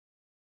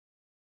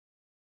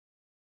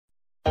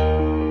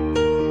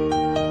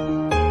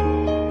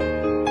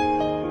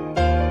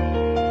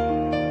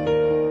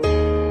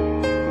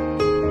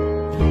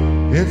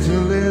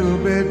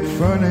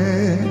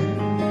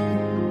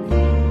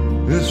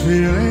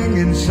feeling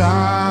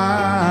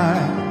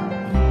inside.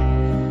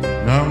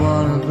 Not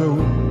one of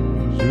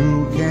those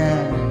who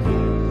can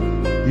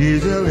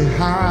easily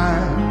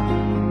hide.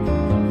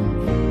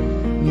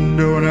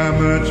 Don't have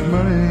much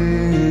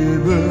money,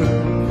 but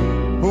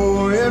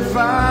oh, if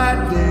I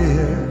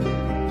did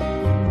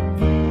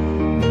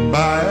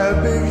buy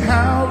a big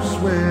house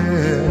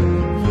where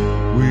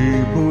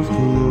we both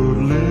could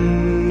live.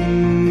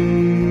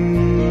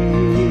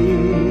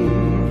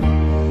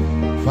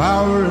 If I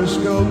were a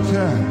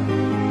sculptor,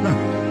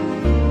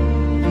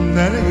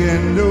 then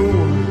again, no,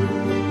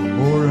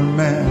 or a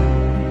man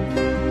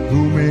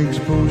who makes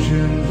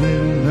potions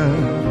in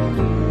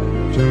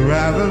to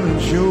ravel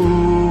and show.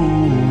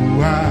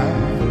 I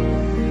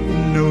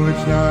know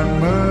it's not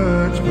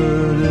much,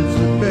 but it's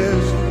the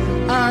best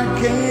I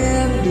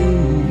can do.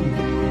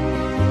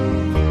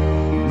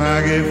 My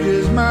gift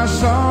is my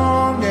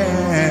song,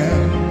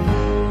 and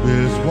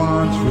this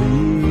one's for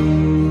you.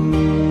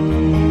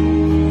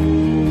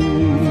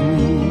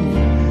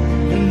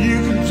 And you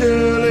can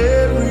tell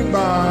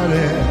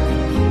everybody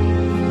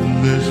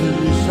this is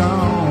your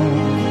song.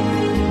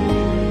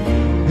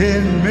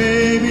 It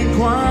may be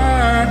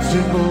quite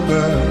simple,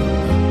 but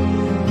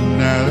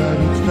now that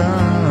it's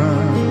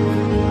done,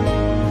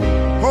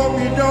 hope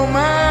you don't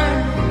mind,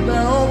 I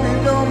hope you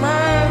don't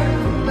mind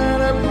that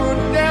I put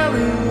down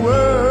in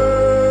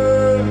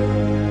words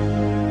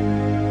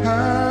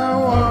how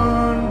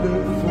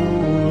wonderful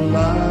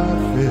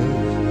life is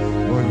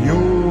when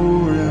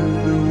you're in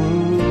the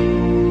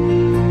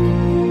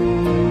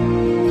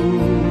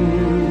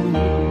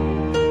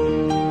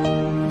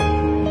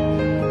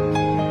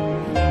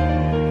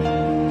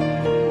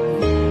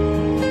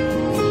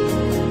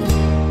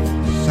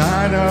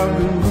Sign of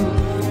the roof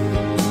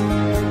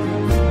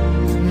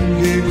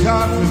gave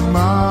top of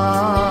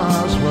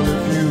Mars. Well, a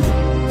few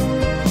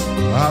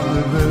of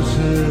the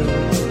verses,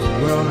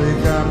 well, they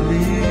got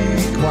me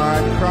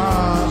quite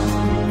cross.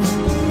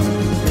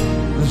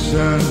 The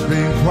sun's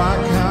been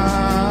quite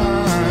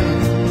kind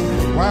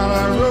while I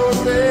wrote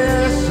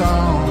this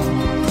song.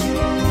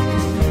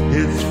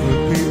 It's for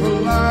people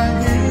like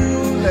you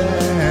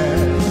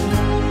that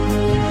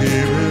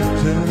give it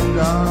turned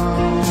on.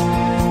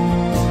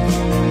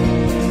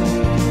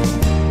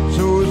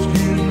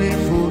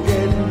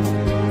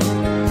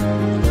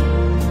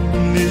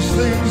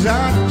 Things I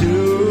do,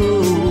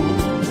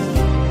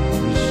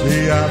 you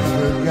see, I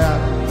forgot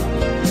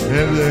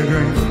if they're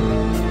green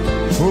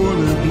or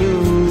the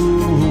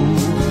blue.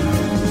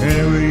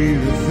 Anyway,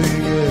 the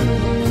thing is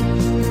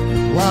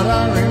what I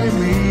really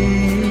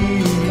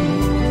mean.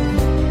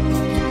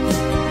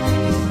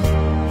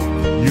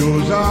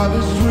 Yours are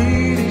the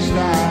sweetest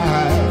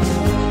eyes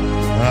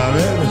I've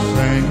ever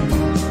seen.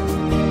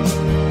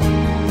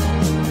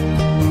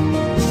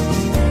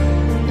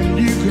 And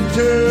you can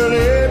tell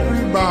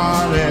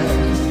everybody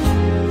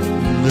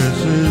this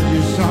is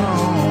your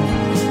song.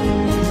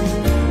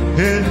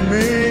 It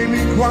may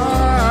be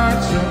quite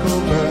simple,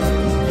 but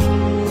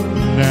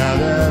now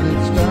that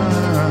it's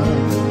done,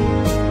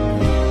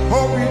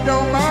 hope you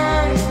don't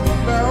mind,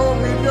 I hope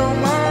you don't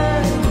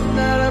mind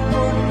that I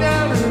put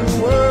down in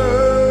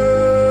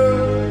words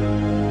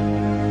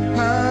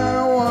how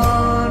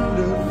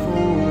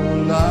wonderful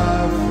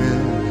life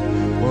is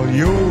while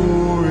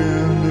you're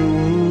in the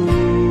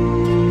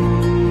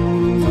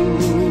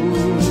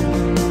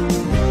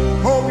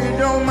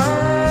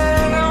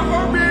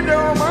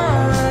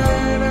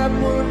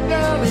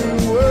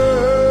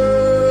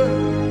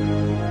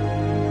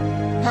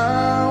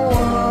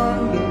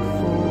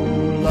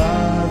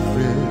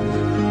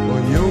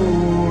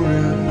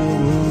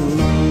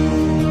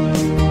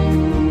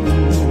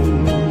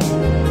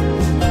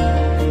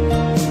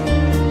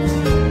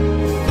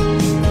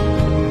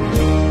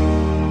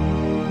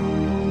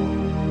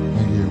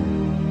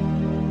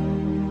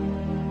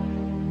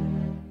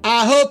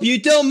I hope you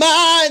don't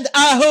mind.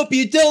 I hope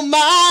you don't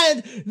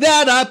mind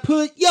that I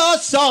put your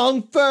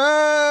song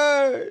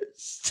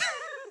first.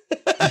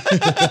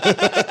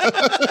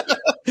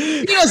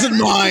 He doesn't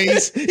mind.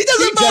 He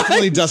doesn't mind.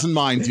 Definitely doesn't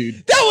mind,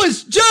 dude. That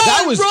was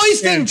John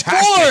Royston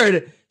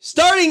fantastic. Ford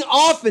starting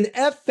off an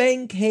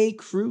FNK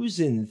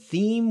Cruisin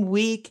theme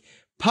week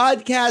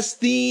podcast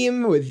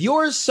theme with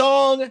your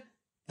song,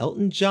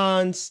 Elton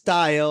John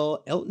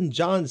style, Elton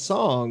John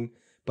song,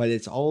 but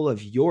it's all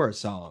of your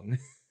song.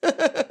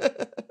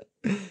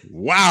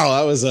 Wow,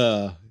 that was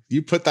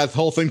you put that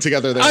whole thing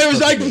together there. I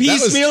was like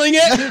piecemealing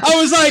it. I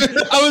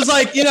was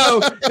like, you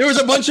know, there was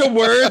a bunch of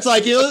words,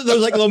 like, you know, there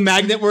was like little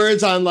magnet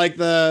words on like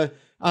the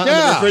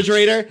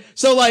refrigerator.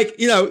 So like,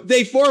 you know,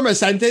 they form a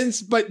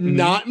sentence, but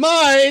not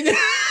mine.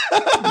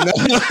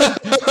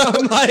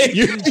 I'm like,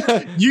 you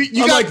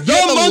I'm got like the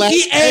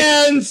monkey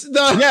and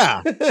the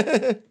yeah.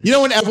 You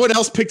know when everyone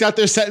else picked out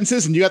their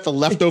sentences and you got the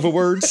leftover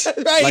words,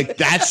 Right. Like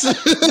that's.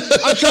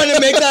 I'm trying to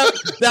make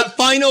that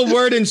final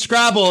word in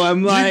Scrabble.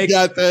 I'm like, you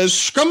got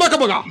this. I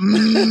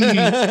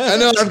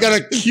know I've got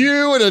a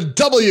Q and a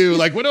W.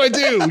 Like, what do I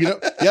do? You know,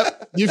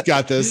 yep, you've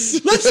got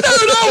this. Let's start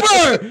it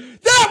over.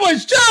 That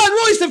was John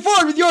Royston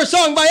Ford with Your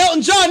Song by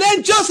Elton John,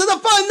 and just a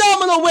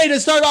phenomenal way to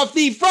start off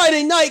the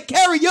Friday night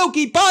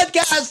karaoke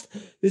podcast.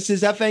 This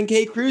is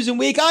FNK Cruisin'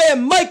 Week. I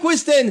am Mike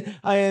Whiston.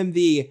 I am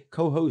the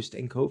co-host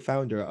and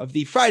co-founder of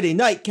the Friday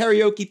Night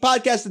Karaoke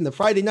Podcast and the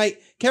Friday Night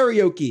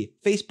Karaoke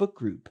Facebook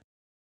group.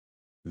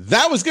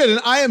 That was good. And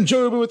I am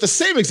Joe Rubin with the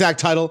same exact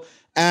title.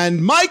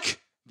 And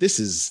Mike, this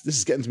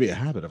is getting to be a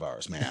habit of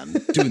ours, man.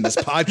 Doing this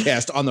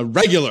podcast on the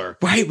regular.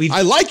 Right.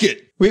 I like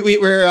it.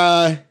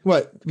 We're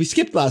we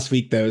skipped last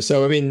week though.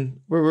 So, I mean,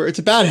 it's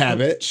a bad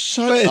habit. It's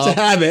a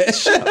habit.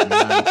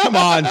 Come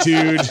on,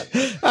 dude.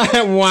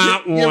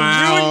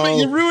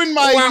 You ruined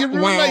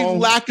my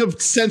lack of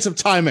sense of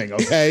timing,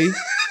 okay?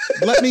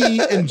 Let me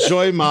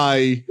enjoy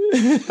my,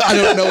 I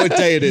don't know what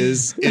day it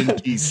is, in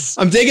peace.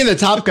 I'm digging the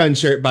Top Gun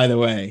shirt, by the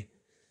way.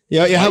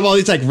 You have all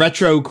these like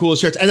retro cool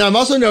shirts. And I'm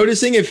also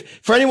noticing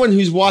for anyone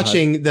who's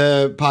watching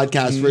the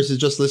podcast versus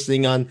just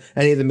listening on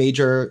any of the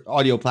major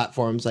audio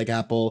platforms like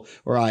Apple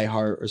or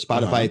iHeart or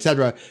Spotify,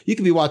 etc., you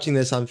could be watching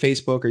this on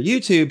Facebook or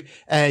YouTube,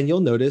 and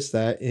you'll notice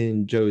that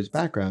in Joe's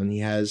background, he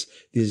has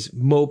these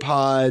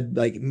Mopod,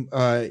 like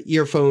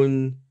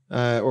earphone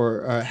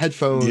or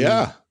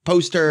headphone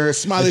poster,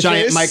 smiley a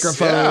giant face.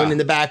 microphone in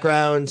the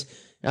background.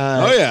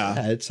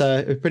 It's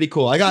pretty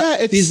cool. I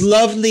got these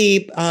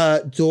lovely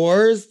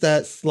doors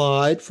that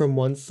slide from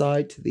one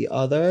side to the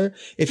other.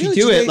 If you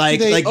do it like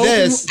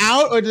this,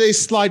 out, or do they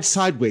slide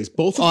sideways?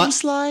 Both of them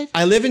slide.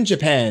 I live in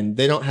Japan.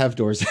 They don't have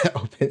doors that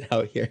open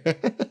out here.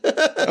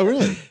 Oh,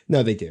 really?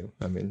 No, they do.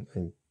 I mean,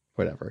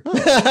 whatever. Oh.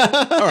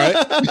 All right.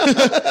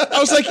 I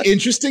was like,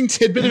 interesting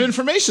tidbit of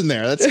information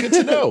there. That's good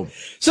to know.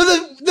 So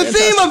the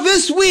theme of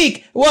this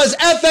week was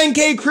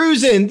FNK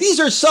Cruisin'. These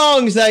are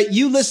songs that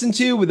you listen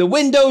to with the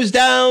windows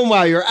down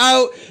while you're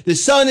out, the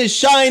sun is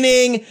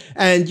shining,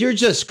 and you're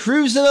just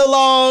cruising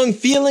along,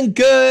 feeling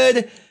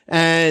good.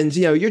 And,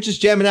 you're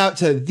just jamming out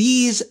to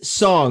these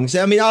songs.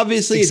 I mean,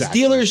 obviously, It's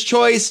dealer's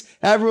choice.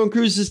 Everyone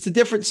cruises to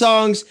different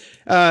songs.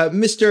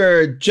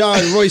 Mr.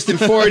 John Royston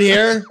Ford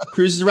here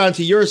cruises around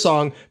to Your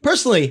Song.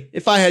 Personally,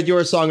 if I had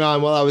Your Song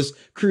on while I was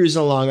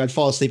cruising along, I'd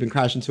fall asleep and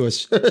crash into a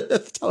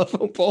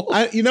telephone pole.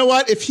 You know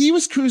what? If he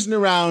was cruising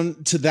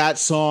around to that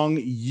song,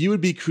 you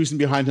would be cruising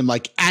behind him,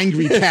 like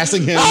angry,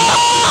 passing him.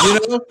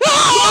 To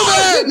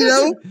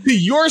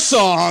Your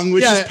Song,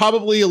 which is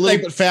probably a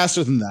little bit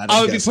faster than that.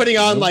 I would be putting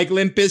on like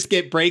Limp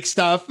Bizkit break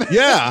stuff.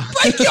 Yeah.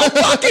 Break your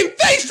fucking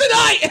face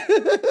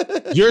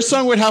tonight. Your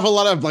Song would have a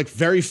lot of like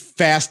very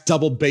fast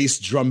double bass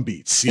drum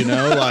beats,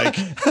 like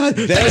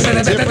there's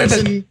a difference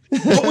in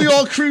what we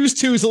all cruise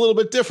to is a little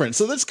bit different.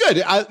 So that's good.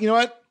 You know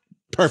what?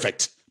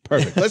 Perfect.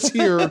 Let's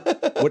hear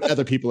what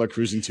other people are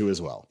cruising to as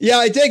well. Yeah,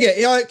 I dig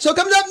it. So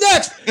coming up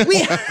next, we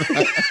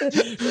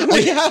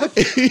have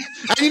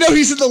and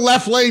he's in the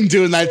left lane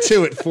doing that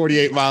too at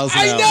 48 miles an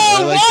hour. I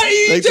know. What are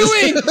you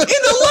doing in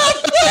the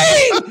left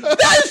lane?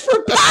 That is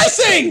for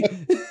passing.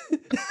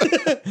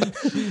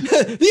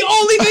 The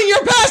only thing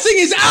you're passing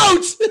is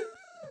out.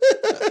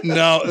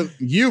 No,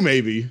 you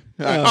maybe.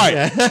 All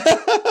right.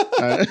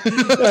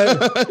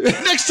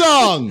 Next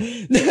song.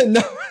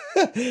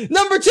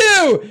 Number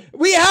 2,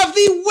 we have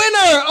the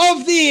winner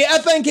of the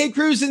FNK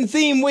Cruisin'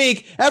 Theme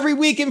Week. Every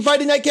week in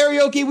Friday Night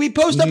Karaoke, we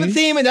post up a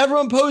theme and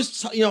everyone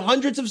posts,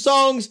 hundreds of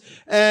songs,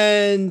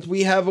 and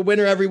we have a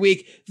winner every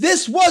week.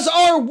 This was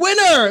our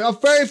winner, a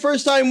very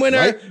first time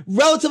winner,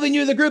 relatively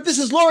new to the group. This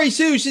is Lori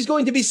Sue. She's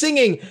going to be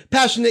singing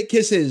Passionate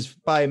Kisses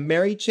by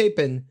Mary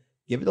Chapin.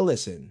 Give it a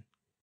listen.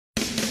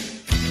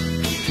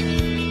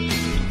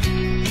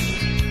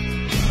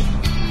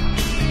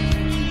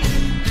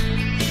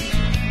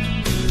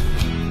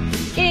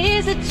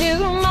 Is it too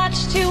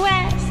much to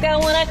ask? I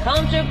want a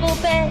comfortable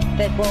bed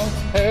that won't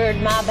hurt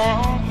my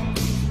back.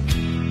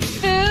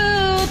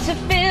 Food to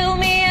fill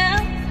me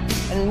up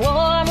and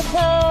warm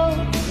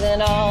clothes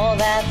and all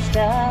that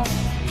stuff.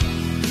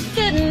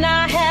 Shouldn't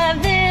I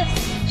have this?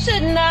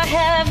 Shouldn't I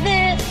have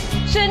this?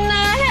 Shouldn't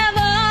I have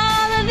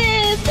all of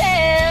this?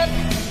 And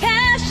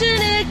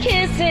passionate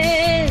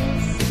kisses.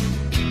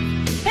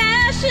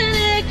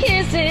 Passionate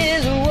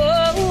kisses.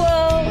 Whoa,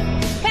 whoa.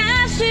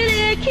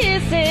 Passionate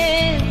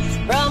kisses.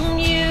 From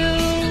you.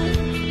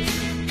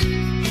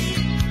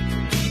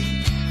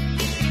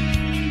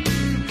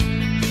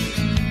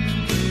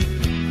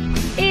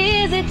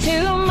 Is it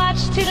too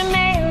much to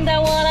demand? I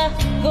want a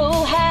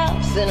full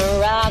house and a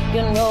rock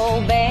and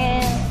roll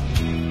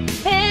band.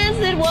 Pens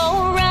that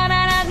won't run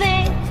out of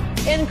ink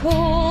and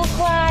cool,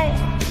 quiet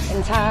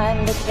and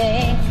time to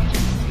think.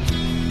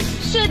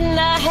 Shouldn't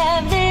I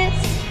have this?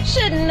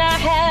 Shouldn't I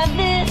have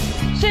this?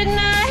 Shouldn't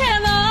I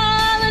have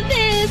all of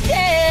this?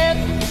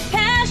 Yeah.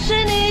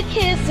 Passionate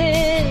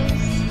kisses,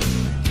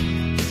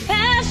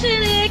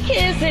 passionate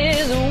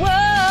kisses,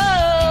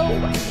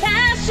 whoa.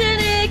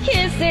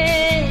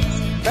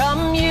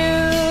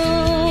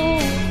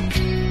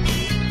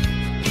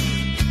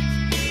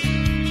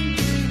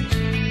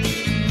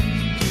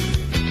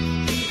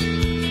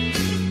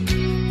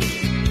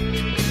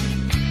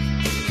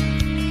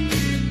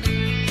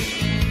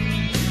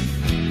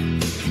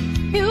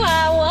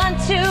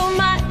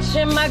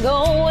 I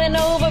going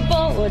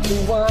overboard to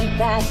want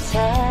that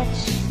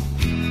touch?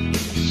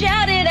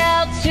 Shout it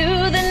out to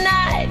the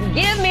night,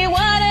 give me what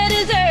I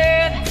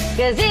deserve,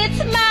 'cause it's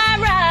my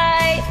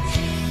right.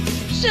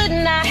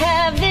 Shouldn't I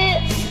have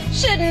this?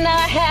 Shouldn't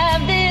I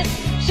have this?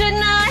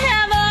 Shouldn't I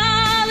have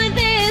all of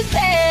this?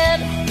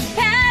 And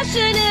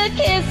passionate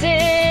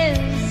kisses,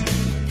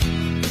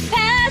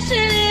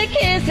 passionate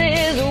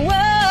kisses,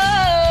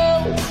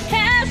 whoa,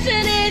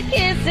 passionate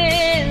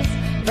kisses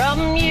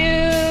from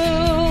you.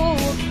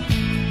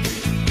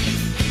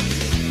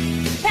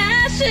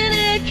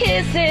 Passionate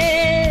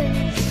kisses,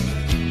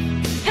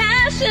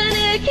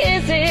 passionate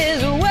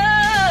kisses,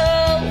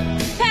 whoa,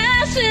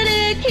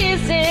 passionate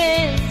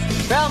kisses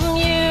from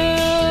you.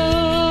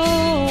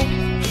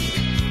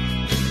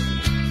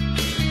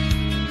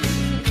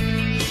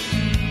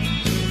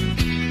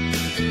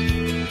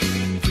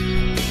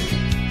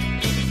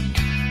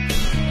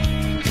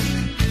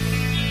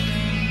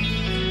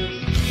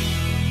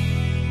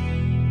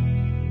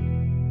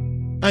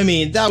 I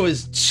mean, that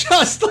was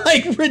just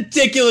like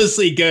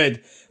ridiculously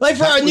good. Like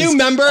for a new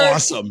member,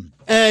 awesome.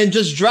 And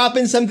just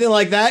dropping something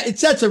like that, it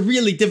sets a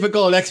really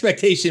difficult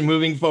expectation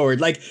moving forward.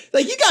 Like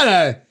you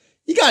gotta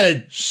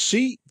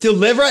she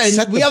deliver, and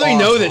we already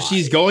know that high.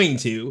 she's going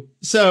to.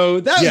 So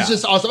that was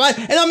just awesome.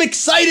 And I'm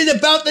excited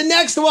about the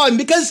next one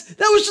because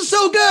that was just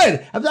so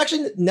good. I've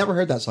actually never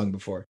heard that song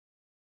before.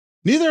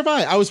 Neither have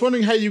I. I was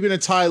wondering how you're going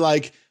to tie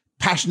like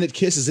passionate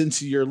kisses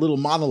into your little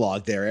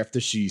monologue there after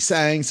she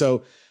sang.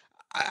 So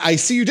I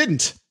see you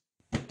didn't.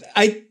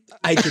 I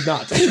did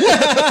not.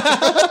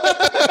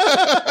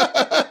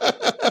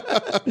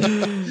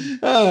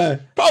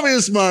 Probably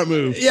a smart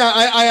move. Yeah,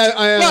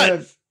 I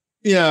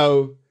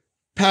have,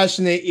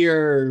 passionate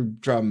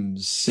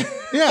eardrums.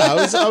 Yeah, I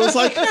was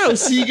like, how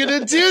is he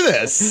gonna do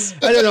this?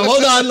 I don't know.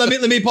 Hold on.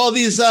 Let me pull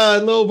these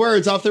little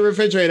words off the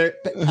refrigerator.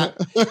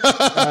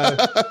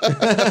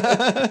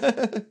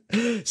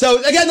 So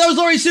again, that was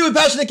Lori Sue with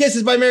 "Passionate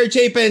Kisses" by Mary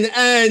Chapin,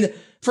 and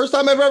first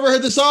time I've ever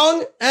heard the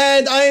song,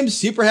 and I am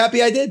super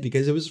happy I did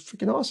because it was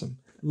freaking awesome.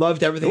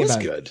 Loved everything about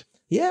it. It was good.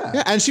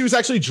 Yeah, and she was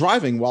actually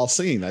driving while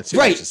singing that too.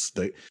 Right. Just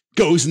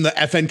goes in the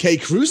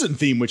FNK Cruisin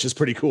theme, which is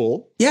pretty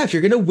cool. Yeah, if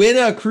you're gonna win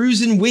a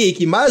cruising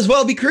week, you might as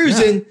well be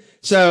cruising. Yeah.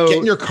 So get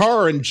in your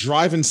car and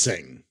drive and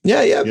sing.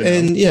 Yeah.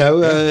 And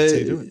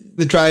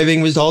the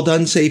driving was all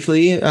done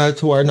safely,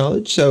 to our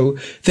knowledge. So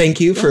thank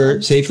you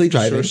for safely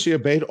driving. Sure, she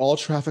obeyed all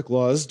traffic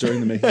laws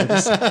during the making of the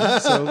song,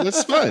 so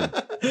that's fun.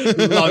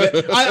 Love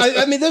it.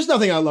 I mean, there's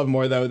nothing I love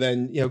more though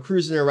than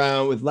cruising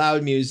around with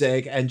loud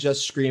music and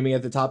just screaming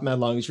at the top of my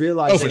lungs,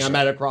 realizing I'm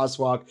at a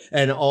crosswalk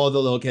and all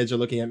the little kids are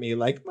looking at me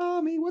like,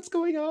 "Mommy, what's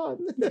going on?"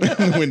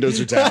 The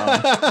windows are down.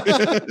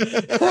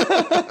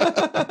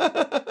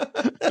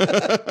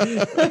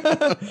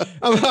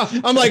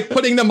 I'm like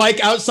putting the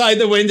mic outside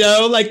the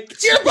window, like,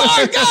 "It's your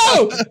bar,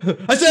 go!"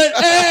 I said,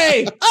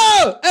 "Hey,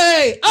 oh,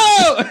 hey,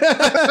 oh!"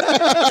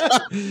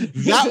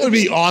 That would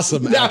be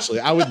awesome. Actually,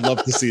 I would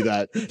love to see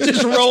that.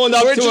 Just rolling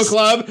up to a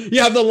club,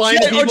 you have the line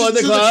of people at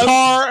the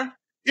club.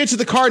 Get to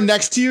the car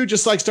next to you,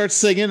 just like start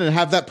singing and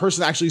have that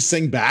person actually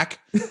sing back.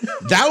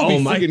 That would be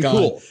freaking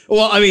cool.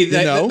 Well, I mean,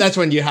 that's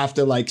when you have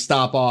to like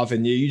stop off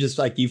and you just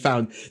like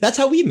that's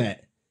how we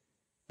met.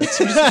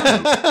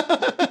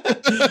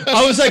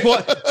 I was like,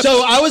 what?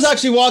 So I was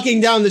actually walking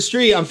down the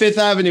street on 5th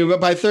Avenue, but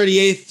by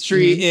 38th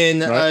Street in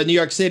New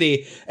York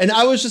City. And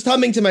I was just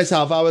humming to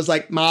myself. I was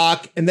like,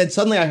 "Mock." And then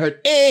suddenly I heard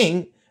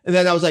 "ing." And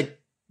then I was like,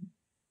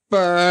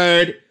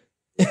 "Bird."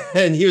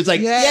 And he was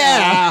like,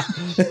 "Yeah."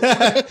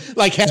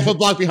 Like half a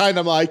block behind,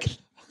 I'm like,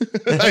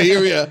 I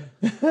hear you.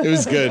 It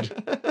was good.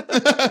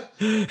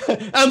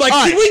 I'm like,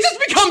 "Did we just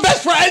become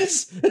best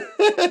friends?"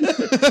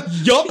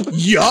 Yup.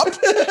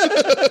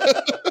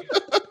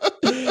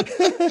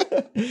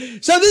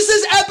 So this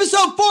is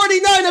episode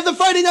 49 of the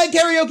Friday Night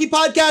Karaoke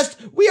Podcast.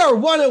 We are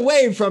one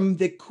away from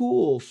the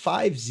cool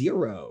 50.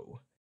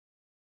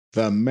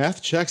 The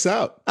math checks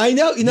out. I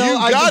know, I've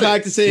been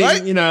practicing,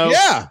 right?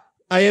 Yeah.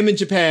 I am in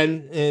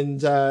Japan, and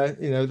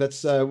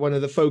that's one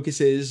of the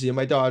focuses.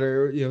 My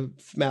daughter,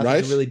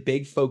 math is a really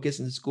big focus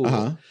in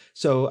school.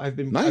 So I've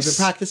been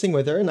practicing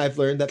with her, and I've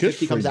learned that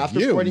 50 comes after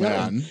 49.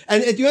 Man.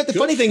 And the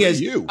funny thing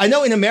is, I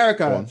know in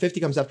America 50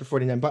 comes after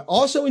 49, but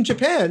also in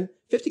Japan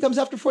 50 comes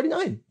after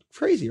 49.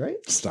 Crazy, right?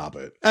 Stop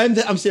it.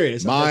 I'm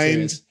serious.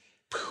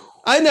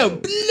 I know,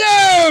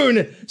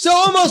 blown. So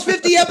almost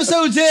 50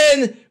 episodes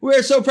in,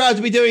 we're so proud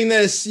to be doing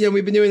this.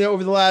 We've been doing it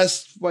over the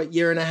last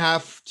year and a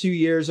half, 2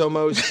 years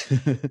almost.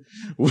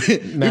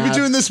 We've been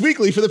doing this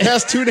weekly for the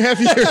past 2.5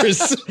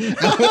 years.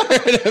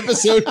 We're at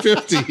episode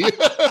 50.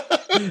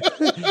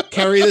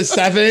 Carry the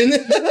 7.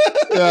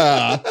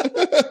 Yeah.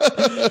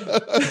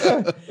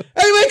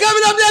 Anyway,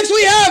 coming up next,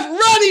 we have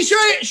Ronnie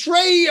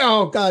Schreier.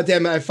 Oh, God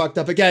damn it, I fucked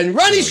up again.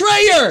 Ronnie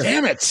Schreier.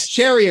 Damn it.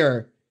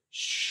 Schreier.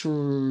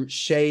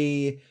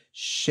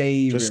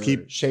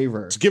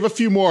 Shaver. Just give a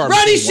few more.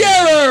 Ronnie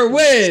Scherer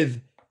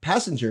with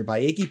 "Passenger" by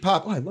Iggy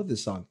Pop. Oh, I love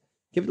this song.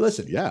 Give it a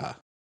listen. Yeah.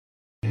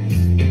 I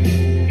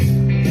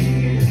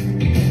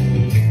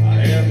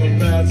am a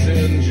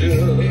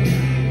passenger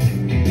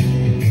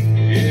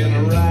in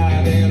a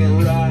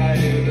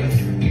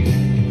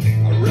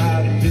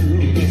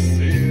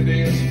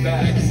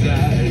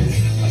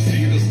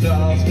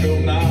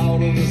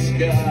out of the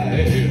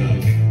sky.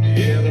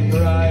 Yeah, the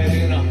bright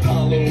in a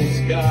hollow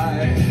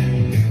sky.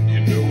 You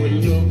know it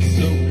looks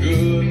so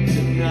good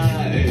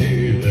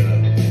tonight.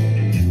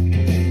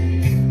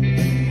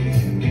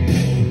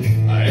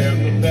 I am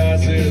the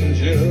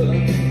passenger.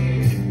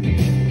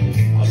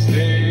 I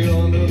stay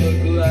under the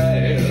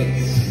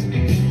glass.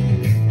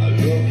 I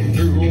look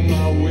through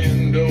my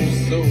window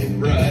so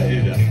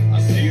bright. I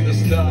see the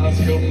stars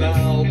come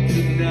out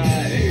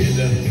tonight.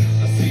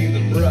 I see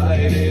the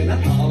bright and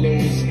hollow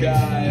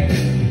sky.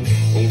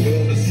 Over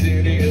the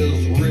city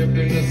is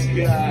ripping the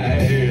sky.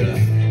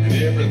 And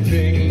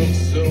everything looks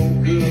so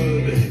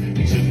good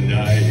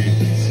tonight.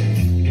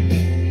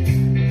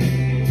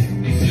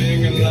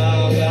 Singing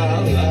la la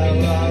la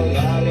la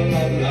la la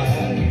la la.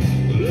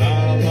 La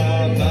la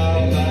la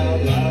la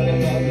la la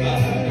la la.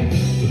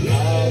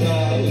 La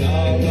la la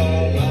la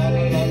la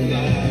la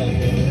la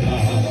la.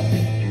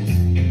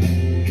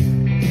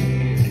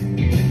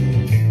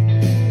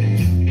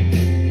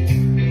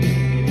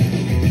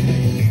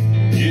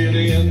 Get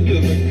into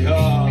the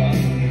car.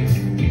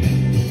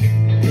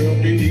 We'll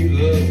be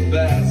the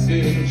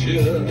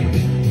passenger.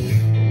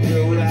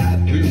 We'll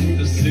ride through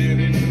the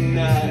city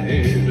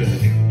tonight.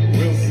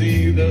 We'll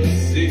see the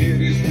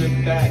city's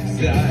ripped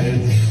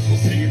backsides. We'll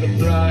see the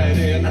bright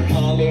and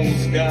hollow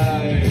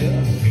sky.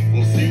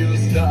 We'll see the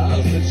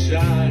stars that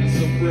shine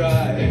so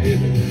bright.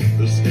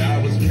 The sky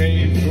was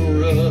made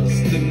for us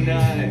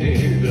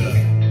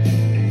tonight.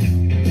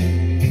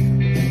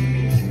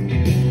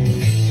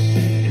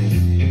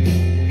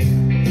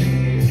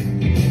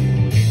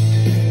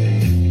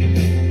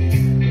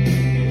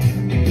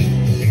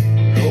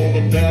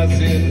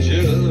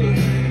 Passenger,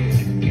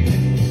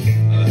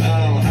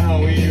 how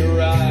he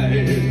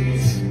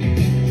rides.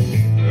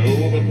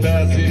 Oh, the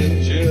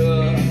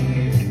passenger,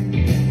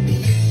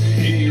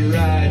 he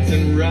rides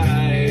and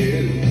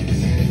rides.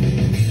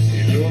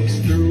 He looks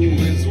through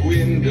his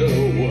window.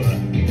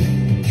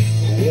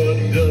 What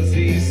does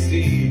he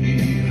see?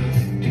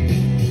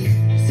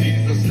 He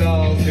sees the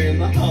stars in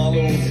the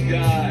hollow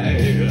sky.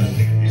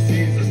 He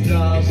sees the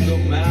stars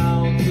come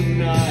out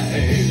tonight.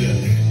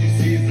 He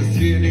sees the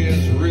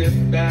city's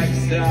ripped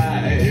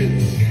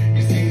backsides.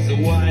 He sees the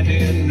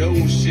winding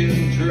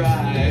ocean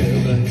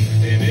drive.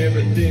 And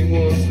everything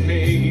was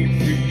made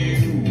for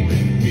you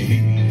and me.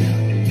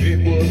 It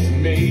was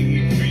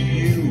made for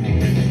you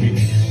and me.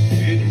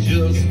 It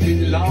just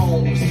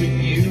belongs to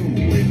you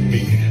and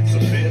me. So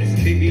let's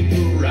take a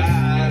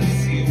ride and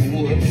see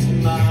what's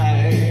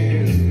mine.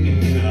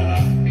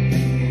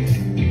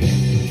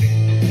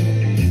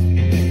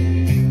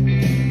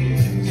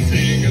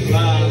 Singing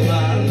la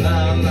la la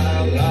la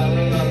la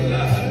la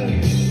la.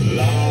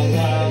 La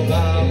la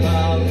la la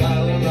la la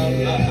la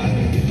la.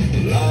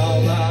 La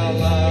la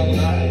la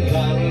la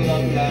la la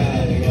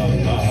la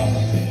la.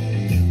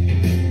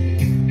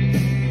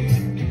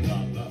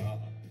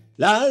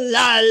 La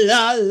la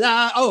la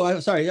la. Oh,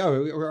 I'm sorry.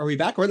 Oh, are we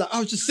back? I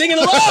was just singing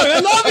along. I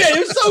love it. It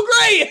was so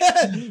great.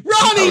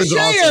 Robbie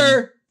Shayer.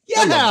 Awesome. Yeah.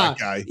 I love that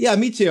guy. Yeah,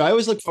 me too. I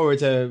always look forward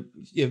to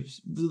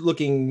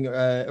looking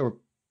or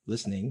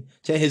listening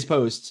to his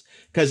posts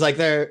because like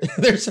they're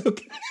so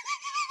good.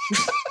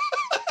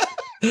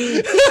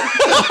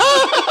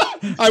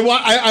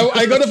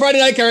 I go to Friday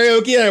Night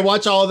Karaoke and I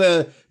watch all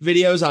the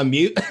videos on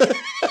mute.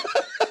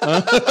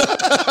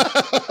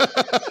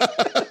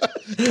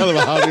 Kind of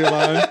a hobby of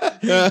mine.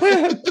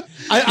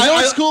 I know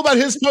what's cool about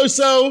his post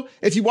though,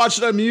 if you watch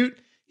it on mute,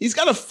 he's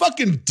got a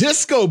fucking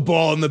disco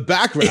ball in the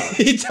background.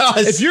 He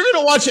does. If you're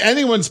gonna watch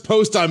anyone's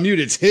post on mute,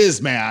 it's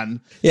his,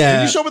 man.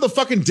 Yeah. If you show up with a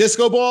fucking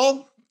disco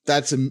ball,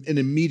 that's an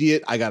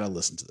immediate, I gotta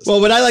listen to this.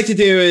 Well, what I like to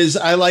do is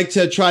I like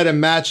to try to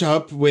match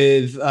up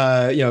with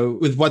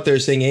with what they're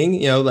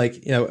singing,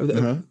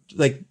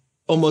 like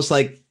almost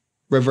like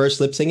reverse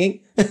lip singing.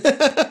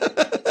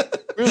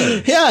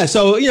 Really? Yeah.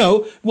 So,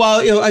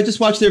 while, I just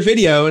watch their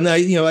video and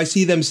I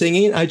see them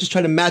singing, I just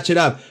try to match it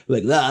up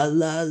like la,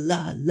 la,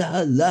 la,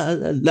 la, la,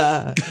 la,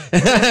 la.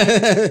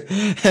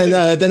 And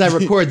then I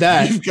record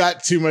that. You've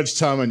got too much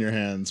time on your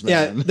hands,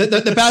 man. Yeah.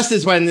 The best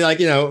is when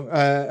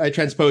I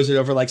transpose it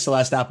over like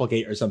Celeste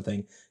Applegate or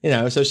something,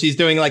 so she's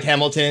doing like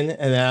Hamilton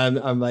and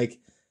then I'm like,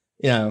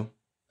 I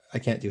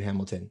can't do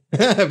Hamilton. All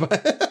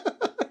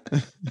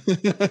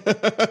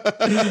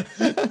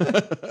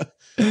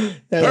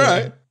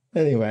right.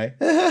 Anyway,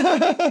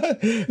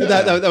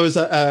 that was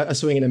a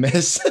swing and a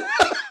miss.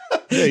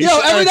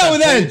 Yeah, every now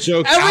and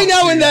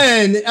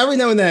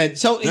then.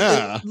 So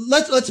Yeah.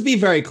 let's be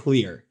very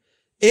clear.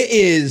 It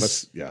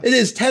is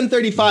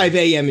 10:35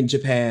 a.m. in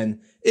Japan.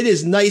 It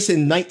is nice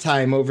and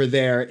nighttime over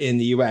there in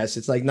the U.S.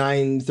 It's like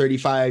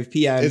 9:35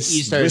 p.m. It's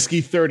Eastern.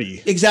 whiskey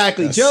 30.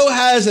 Exactly. Yes. Joe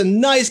has a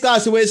nice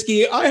glass of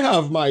whiskey. I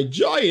have my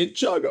giant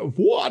jug of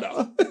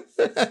water.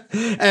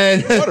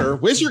 And Water?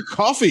 Where's your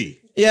coffee?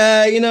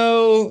 yeah,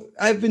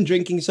 I've been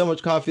drinking so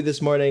much coffee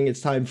this morning.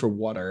 It's time for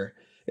water.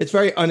 It's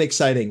very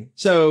unexciting.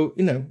 So,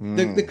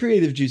 the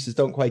creative juices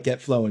don't quite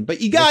get flowing.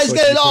 But you guys like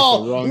get you it picked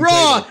all the wrong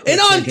raw table and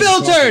for drinking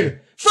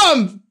unfiltered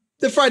from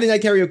the Friday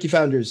Night Karaoke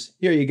founders.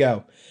 Here you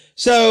go.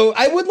 So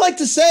I would like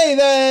to say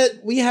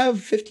that we have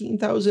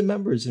 15,000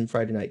 members in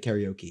Friday Night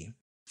Karaoke.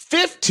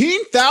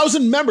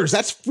 15,000 members.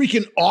 That's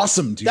freaking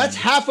awesome, dude. That's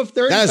half of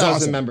 30,000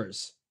 awesome.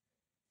 members.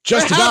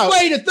 Just We're about.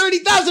 halfway to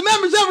 30,000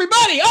 members,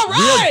 everybody. All We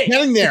right. are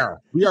getting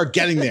there. We are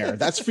getting there.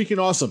 That's freaking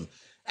awesome.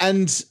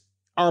 And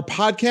our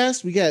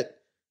podcast, we get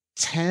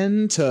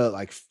 10 to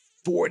like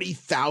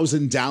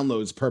 40,000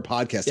 downloads per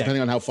podcast,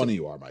 depending on how funny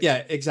you are, Mike.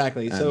 Yeah,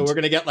 exactly. So And we're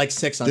going to get like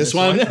 6 on This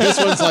one, this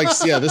one's like,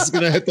 yeah, this is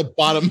going to hit the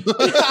bottom. Be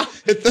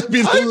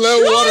the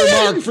low water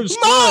mark for sure.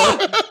 Mom,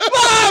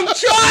 I'm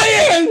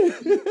trying.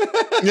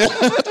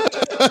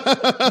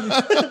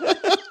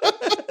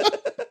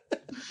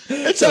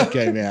 It's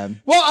okay,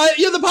 man. Well,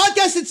 the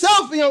podcast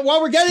itself, while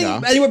we're getting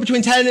anywhere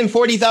between 10 and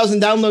 40,000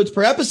 downloads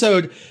per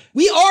episode,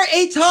 we are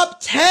a top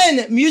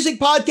 10 music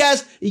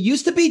podcast. It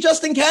used to be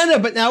just in Canada,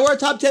 but now we're a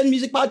top 10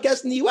 music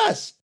podcast in the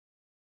US.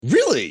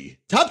 Really?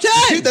 Top 10.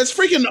 Dude, that's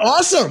freaking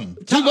awesome.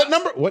 Dude, what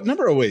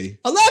number are we?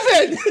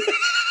 11.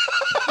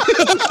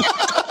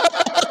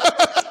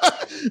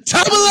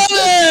 Top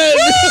 11.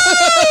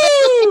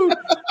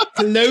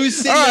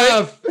 Close right.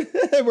 enough. We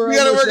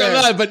got to work on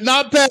that, but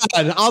not bad.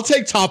 I'll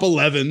take top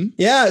 11.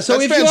 Yeah. So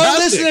That's if you are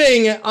fantastic.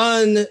 listening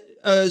on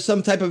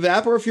some type of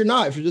app, or if you're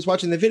not, if you're just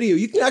watching the video,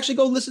 you can actually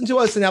go listen to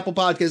us in Apple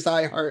Podcasts,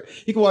 iHeart.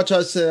 You can watch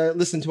us,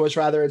 listen to us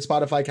rather at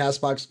Spotify,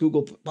 CastBox,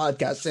 Google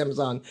Podcasts,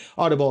 Amazon,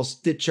 Audible,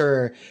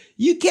 Stitcher.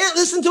 You can't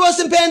listen to us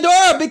in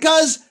Pandora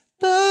because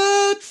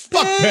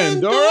fuck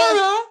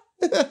Pandora.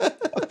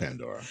 Fuck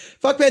Pandora.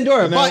 Fuck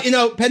Pandora. No.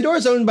 But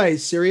Pandora's owned by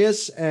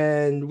Sirius,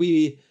 and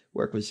we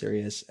work with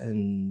Sirius,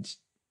 and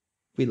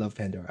we love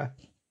Pandora.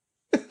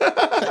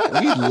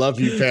 We love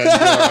you,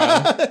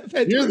 Pandora.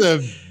 You're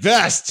the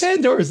best.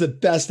 Pandora's the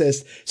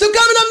bestest. So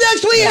coming up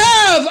next, we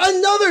have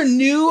another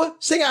new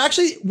singer.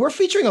 Actually, we're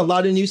featuring a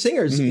lot of new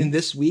singers in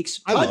this week's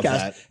podcast. I love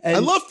that. And I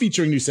love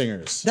featuring new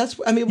singers. that's,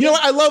 You know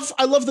what?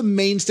 I love the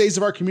mainstays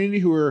of our community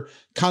who are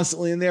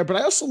constantly in there, but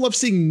I also love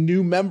seeing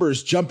new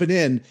members jumping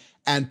in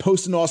and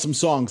posting awesome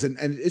songs. And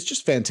it's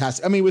just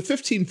fantastic. I mean, with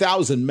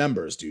 15,000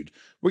 members, dude,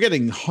 we're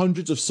getting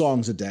hundreds of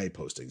songs a day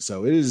posting.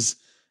 So it is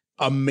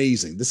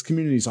amazing. This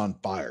community's on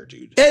fire,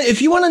 dude. And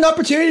if you want an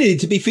opportunity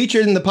to be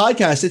featured in the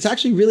podcast, it's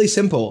actually really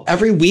simple.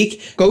 Every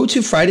week, go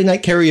to Friday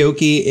Night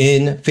Karaoke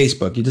in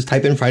Facebook. You just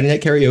type in Friday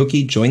Night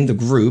Karaoke, join the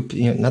group,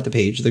 not the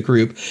page, the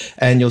group,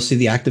 and you'll see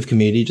the active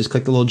community. Just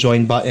click the little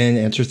join button,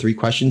 answer 3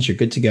 questions, you're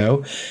good to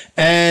go.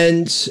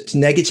 And it's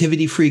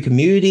negativity-free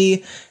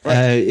community.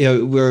 Right.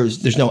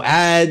 There's no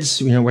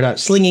ads. We're not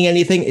slinging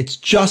anything. It's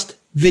just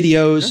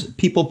videos,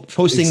 people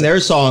posting their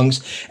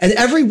songs. And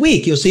every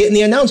week, you'll see it in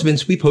the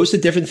announcements, we post a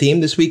different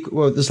theme. This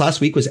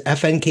last week was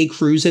FNK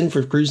Cruisin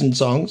for Cruisin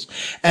songs.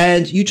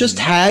 And you just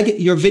tag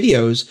your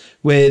videos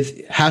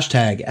with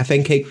hashtag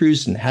FNK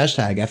Cruisin,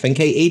 hashtag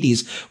FNK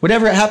 80s,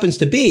 whatever it happens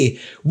to be.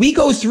 We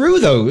go through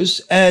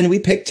those and we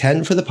pick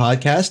 10 for the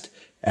podcast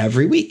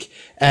every week.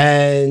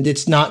 And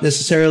it's not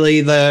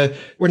necessarily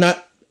we're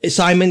not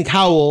Simon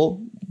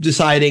Cowell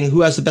deciding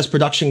who has the best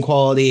production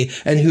quality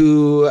and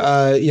who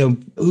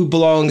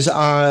belongs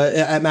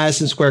at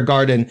Madison Square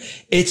Garden.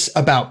 It's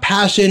about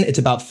passion. It's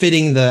about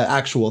fitting the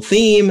actual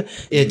theme.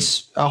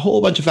 It's a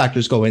whole bunch of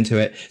factors go into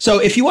it. So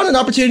if you want an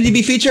opportunity to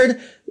be featured,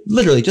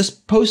 literally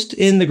just post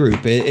in the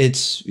group.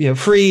 It's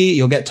free.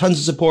 You'll get tons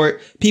of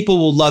support. People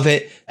will love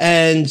it,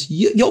 and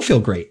you'll feel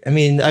great. I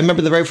mean, I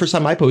remember the very first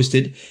time I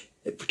posted,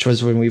 which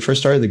was when we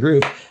first started the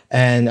group,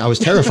 and I was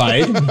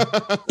terrified,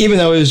 even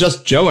though it was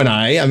just Joe and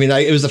I. I mean,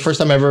 it was the first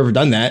time I've ever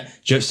done that.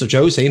 So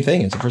Joe, same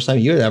thing. It's the first time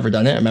you had ever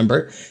done it, I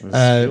remember.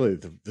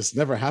 This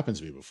never happened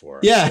to me before.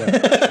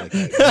 Yeah.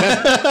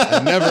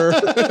 I never.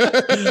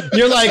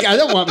 You're like, I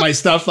don't want my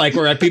stuff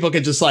where people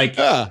can just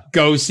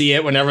go see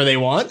it whenever they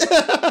want.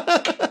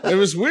 It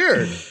was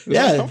weird. It was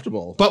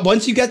uncomfortable. But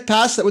once you get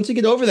past that, once you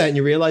get over that and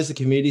you realize the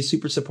community is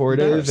super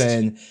supportive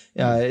and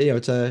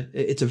it's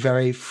a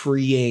very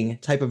freeing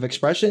type of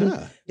expression.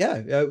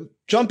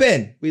 Jump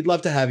in. We'd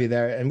love to have you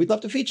there, and we'd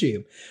love to feature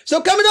you. So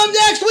coming up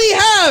next, we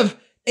have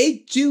a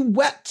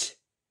duet.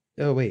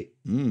 Oh, wait.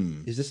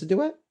 Is this a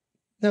duet?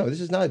 No, this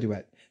is not a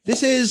duet.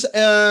 This is,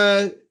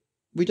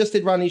 we just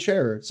did Ronnie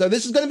Scherer. So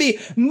this is going to be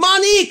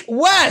Monique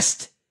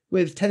West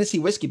with Tennessee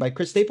Whiskey by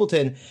Chris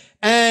Stapleton.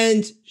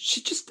 And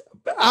she just,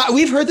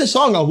 we've heard this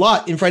song a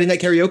lot in Friday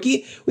Night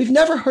Karaoke. We've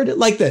never heard it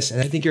like this.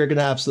 And I think you're going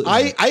to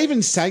absolutely. I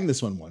even sang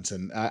this one once,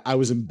 and I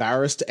was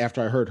embarrassed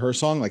after I heard her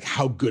song,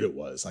 how good it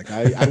was. I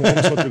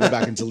almost want to go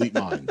back and delete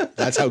mine.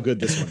 That's how good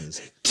this one is.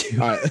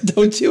 All right.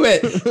 Don't do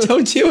it.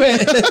 Don't do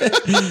it.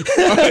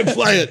 All right,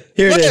 play it.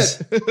 Here play it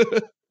is.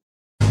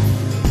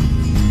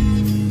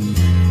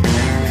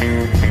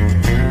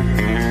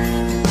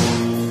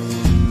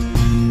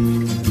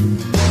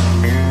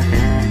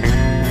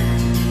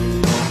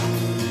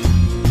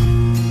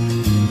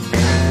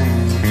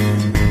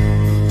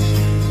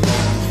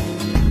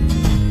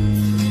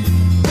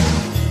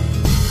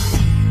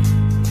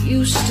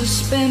 Used to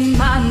spend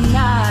my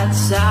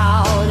nights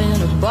out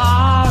in a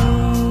bar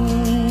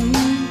room,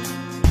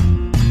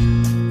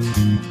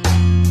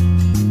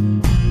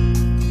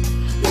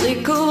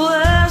 liquor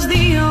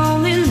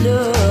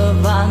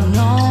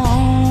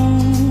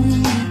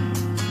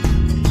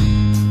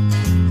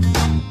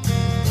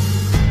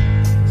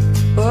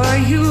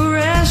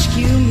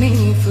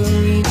for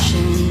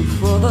reaching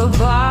for the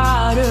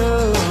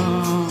bottom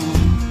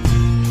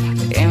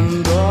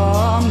and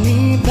brought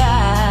me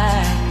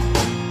back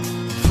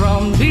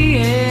from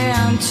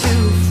being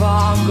too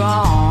far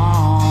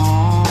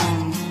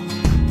gone.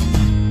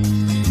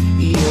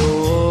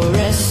 You're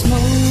as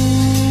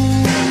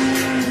smooth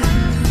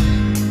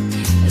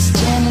as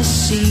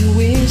Tennessee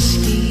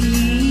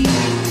whiskey.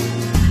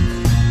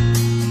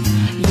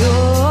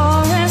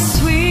 You're as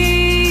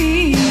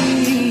sweet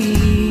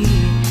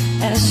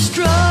as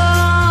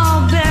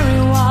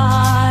strawberry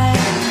wine.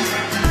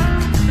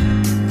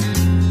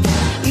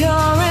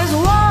 You're as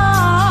warm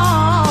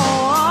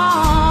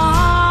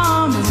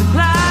as a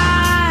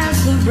glass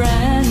of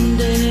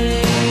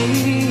brandy.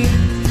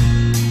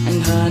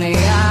 And honey,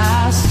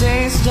 I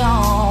stay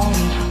stoned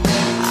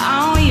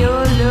on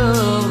your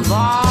love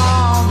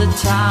all the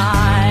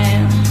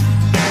time.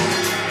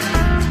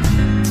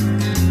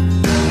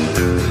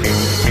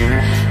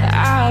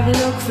 I've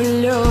looked for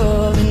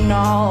love in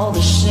all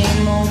the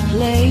same old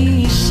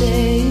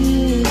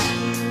places.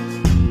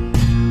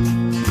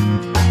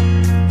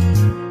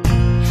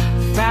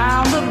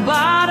 Found the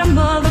bottom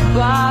of the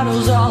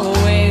bottle's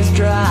always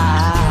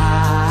dry.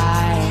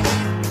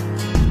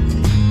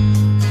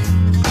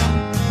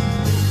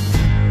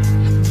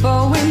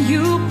 But when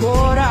you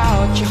poured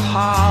out your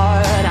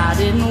heart, I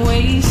didn't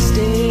waste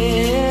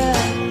it.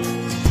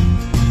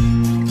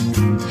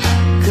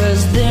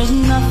 'Cause there's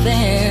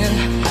nothing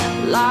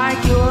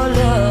like your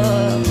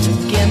love to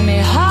get me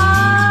high.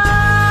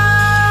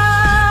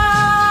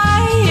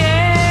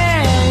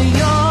 Yeah,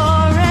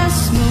 you're as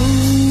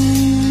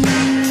smooth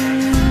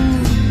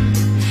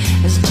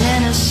as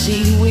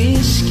Tennessee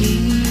whiskey.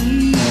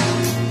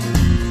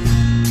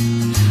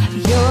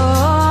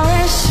 You're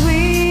as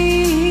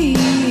sweet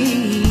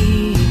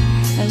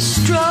as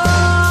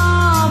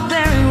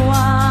strawberry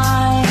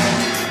wine.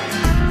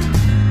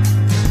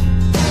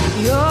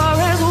 You're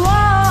as warm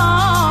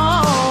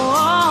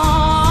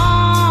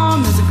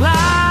as a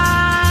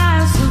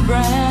glass of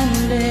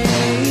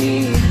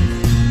brandy.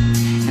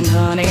 And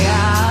honey,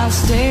 I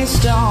stay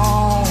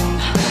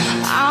stoned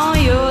on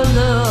your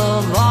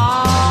love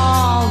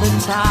all the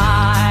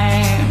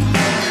time.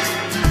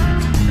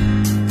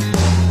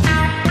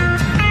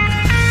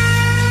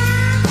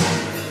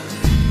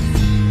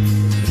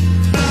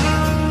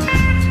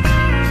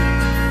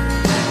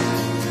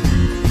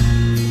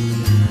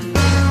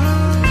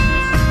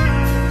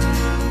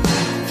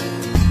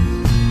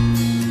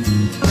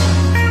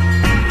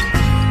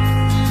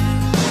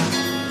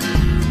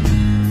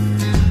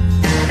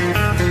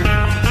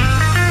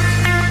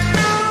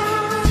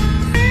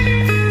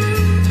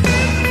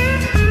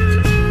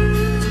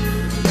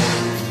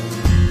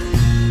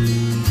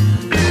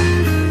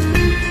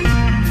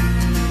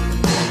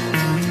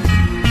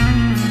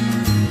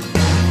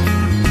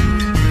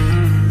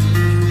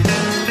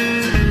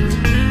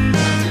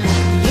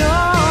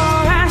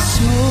 You're as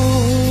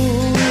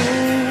smooth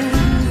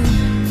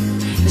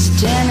as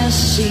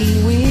Tennessee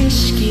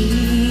whiskey.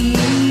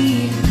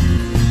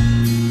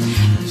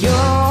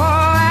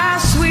 You're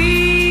as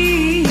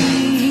sweet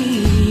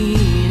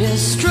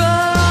as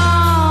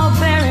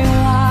strawberry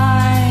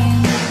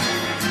wine.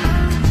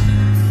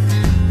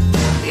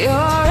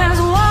 You're as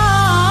warm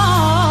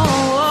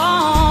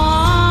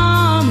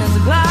as a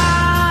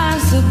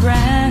glass of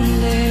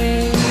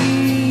brandy.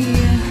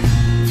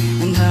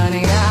 And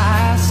honey,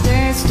 I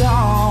stay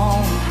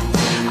stoned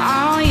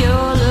on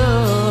your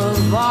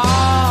love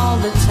all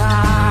the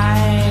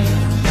time.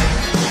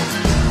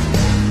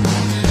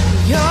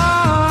 You're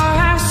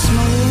as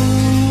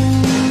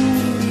smooth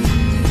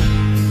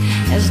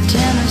as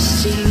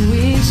Tennessee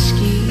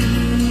whiskey.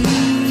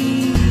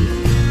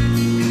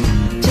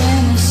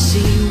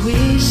 Tennessee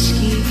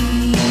whiskey.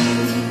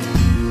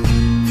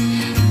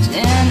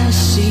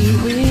 Tennessee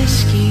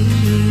whiskey.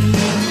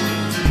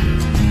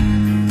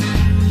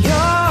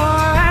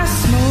 You're as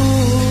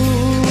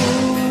smooth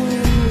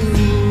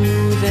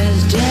as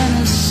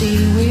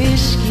Tennessee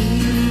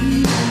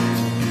whiskey.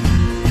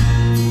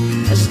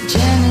 As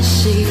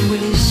Tennessee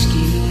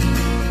whiskey.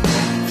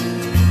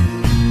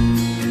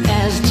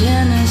 As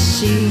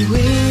Tennessee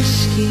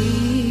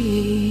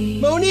whiskey.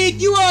 Monique,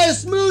 you are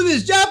as smooth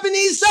as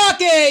Japanese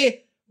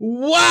sake.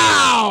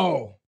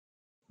 Wow.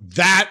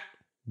 That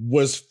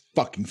was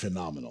fucking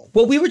phenomenal.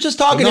 Well, we were just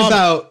talking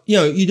about,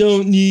 you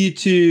don't need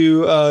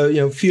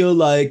to, feel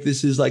like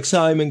this is like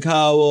Simon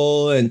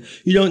Cowell, and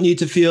you don't need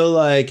to feel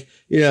like,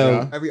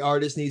 every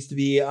artist needs to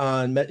be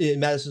in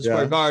Madison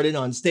Square Garden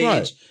on stage.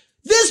 Right.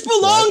 This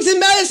belongs in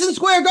Madison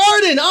Square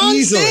Garden on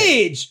Easily.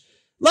 stage.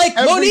 Like,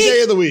 Every Monique,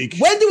 day of the week.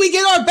 when do we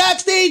get our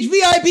backstage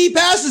VIP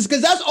passes?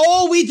 Because that's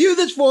all we do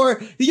this for.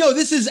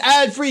 This is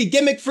ad-free,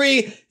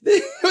 gimmick-free.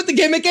 What the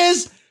gimmick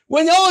is?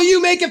 When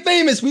you make it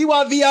famous, we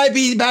want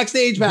VIP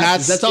backstage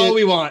passes. That's all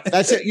we want.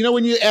 That's it.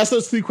 When you ask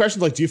those three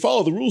questions, like, do you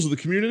follow the rules of the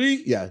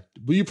community? Yeah.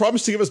 Will you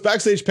promise to give us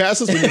backstage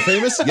passes when you're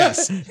famous?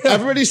 Yes.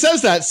 Everybody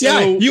says that.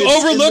 So you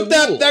overlooked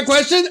that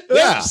question?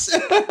 Yeah. Oops.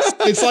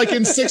 It's like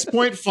in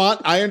 6-point font.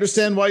 I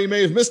understand why you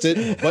may have missed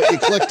it, but you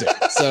clicked it.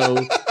 So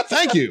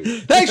Thank you.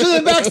 Thanks for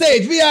the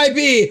backstage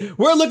VIP.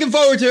 We're looking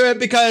forward to it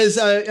because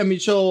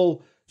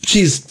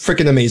she's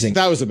freaking amazing.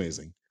 That was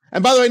amazing.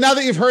 And by the way, now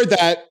that you've heard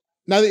that,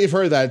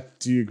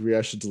 do you agree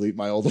I should delete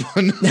my old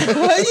one? You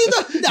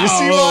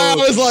see why I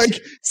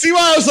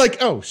was like,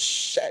 oh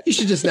shit. You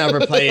should just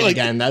never play it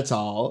again. That's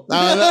all.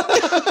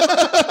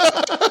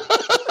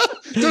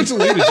 Don't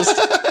delete it.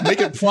 Just make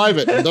it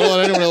private. Don't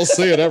let anyone else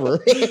see it ever.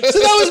 So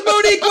that was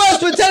Monique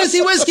West with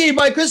Tennessee Whiskey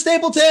by Chris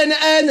Stapleton.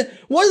 And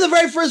one of the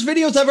very first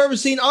videos I've ever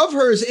seen of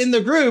hers in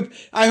the group.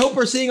 I hope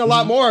we're seeing a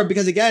lot more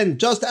because, again,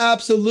 just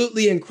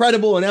absolutely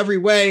incredible in every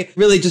way.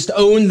 Really just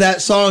owned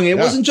that song. It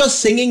wasn't just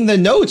singing the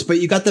notes,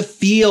 but you got the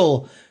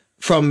feel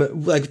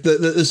from like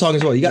the song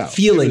as well. You got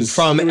feeling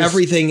from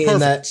everything in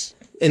that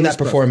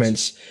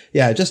performance.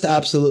 Yeah, just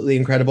absolutely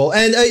incredible.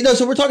 And,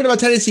 so we're talking about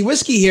Tennessee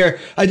Whiskey here.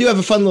 I do have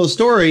a fun little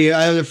story.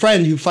 I have a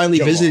friend who finally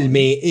visited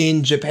me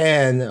in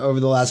Japan over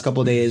the last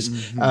couple of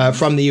days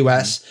from the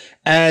US.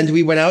 And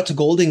we went out to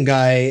Golden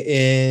Guy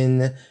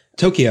in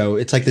Tokyo.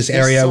 It's like this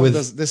area with...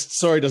 This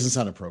story doesn't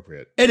sound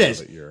appropriate. It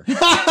is.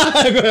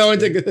 I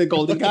went to the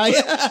Golden Guy.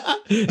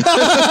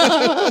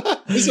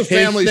 This is a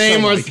family His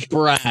name show, was Mike.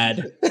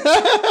 Brad.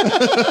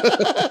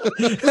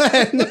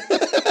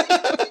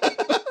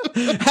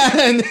 And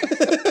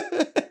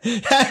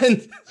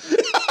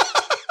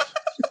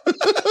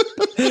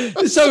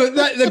so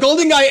the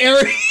Golden Guy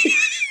area,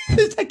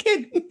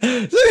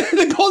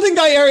 the Golden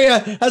Guy area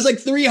has like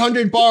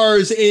 300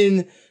 bars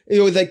in,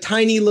 with like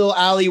tiny little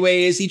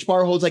alleyways. Each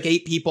bar holds like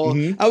 8 people.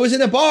 I was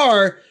in a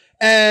bar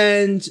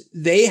and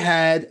they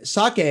had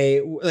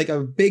sake, like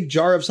a big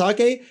jar of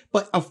sake,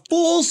 but a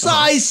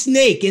full-size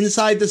snake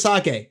inside the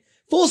sake.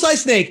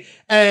 Full-size snake.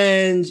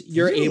 And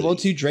you're able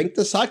to drink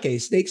the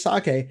snake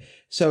sake.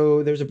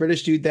 So there's a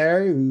British dude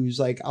there who's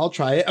like, I'll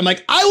try it. I'm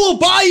like, I will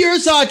buy your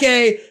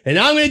sake and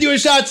I'm going to do a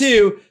shot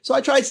too. So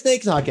I tried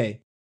snake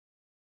sake.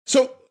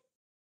 So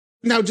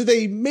now, do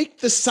they make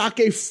the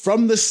sake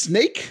from the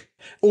snake?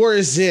 Or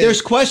is it...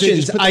 There's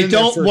questions I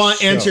don't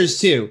want answers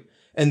to.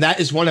 And that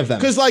is one of them.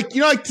 Because like,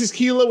 you know, like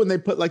tequila, when they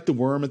put like the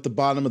worm at the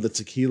bottom of the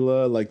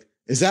tequila, like,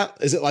 is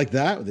it like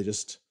that? Or they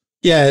just...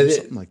 Yeah.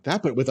 Something like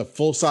that, but with a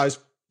full-size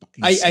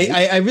fucking snake?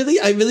 I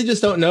really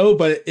just don't know,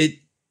 but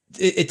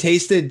it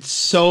tasted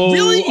so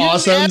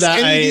awesome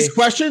that these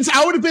questions,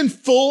 I would have been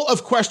full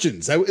of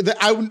questions. It would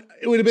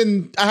have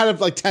been, I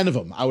had like 10 of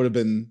them. I would have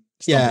been.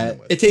 Yeah,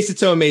 it tasted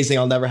so amazing.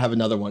 I'll never have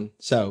another one.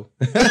 So.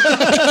 All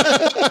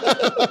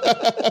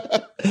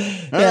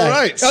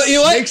right. Oh, you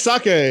know what? Snake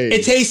sake.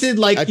 It tasted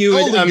like you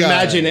would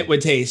imagine it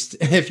would taste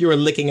if you were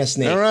licking a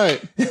snake. All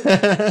right.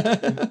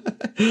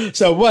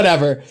 So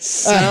whatever.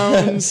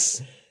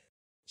 Sounds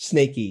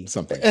snaky.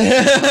 Something. I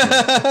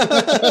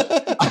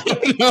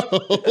don't know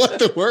what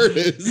the word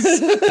is.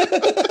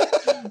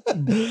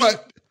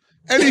 But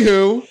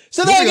anywho.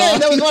 So there again,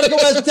 that was Monica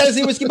West with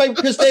Tennessee Whiskey by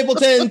Chris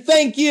Stapleton.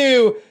 Thank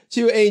you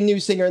to a new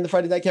singer in the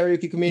Friday Night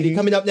Karaoke community.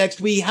 Coming up next,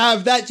 we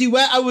have that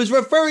duet I was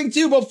referring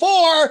to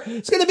before.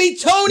 It's going to be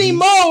Tony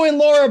Moe and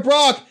Laura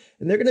Brock.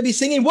 And they're going to be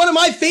singing one of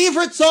my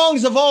favorite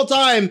songs of all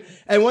time.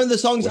 And one of the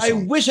songs I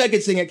wish I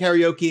could sing at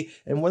karaoke.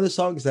 And one of the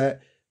songs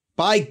that,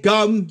 by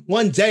gum,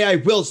 one day I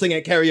will sing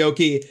at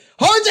karaoke.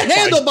 Hard to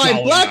Handle by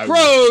Black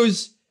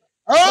Crowes.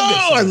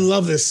 Oh, I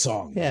love this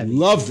song. Yeah,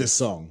 love this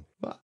song.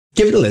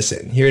 Give it a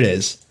listen. Here it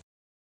is.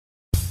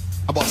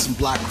 I bought some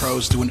Black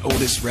Crowes doing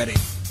Otis Redding.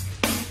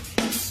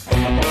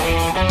 Baby,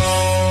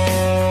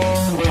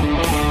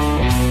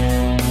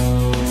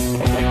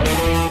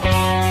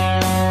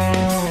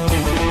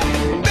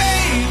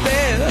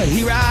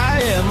 here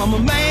I am. I'm a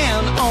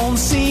man on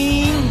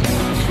scene.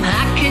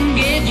 I can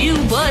give you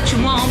what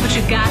you want, but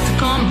you got to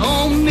come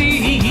home with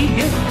me.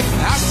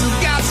 I still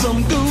got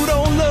some good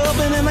old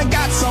loving and I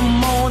got some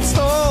more in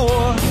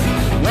store.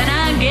 When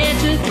I get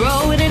to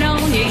throwing it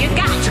on you, you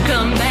got to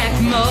come back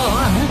for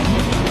more.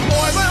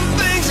 Boys and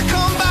things that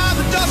come by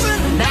the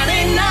dozen. That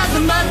ain't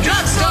nothing but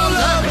drugstore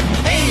loving.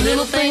 Hey,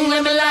 little thing,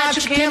 let me light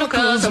your candle,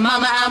 cause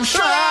mama, I'm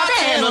sure I'll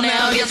handle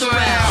now gets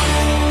around.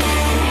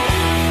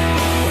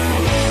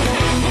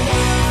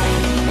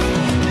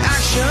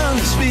 Action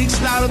speaks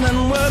louder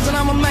than words, and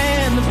I'm a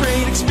man of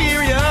great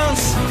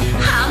experience.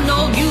 I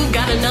know you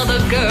got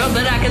another girl,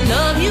 but I can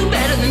love you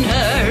better than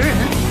her.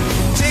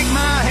 Take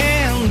my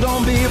hand,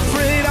 don't be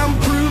afraid, I'll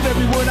prove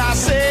every word I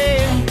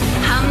say.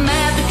 I'm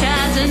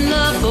advertising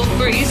love for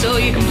free, so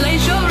you can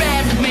place your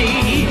ad with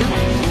me.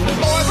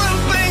 Boys and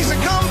things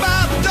that come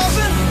by the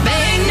dozen.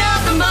 They ain't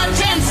nothing but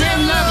tense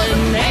and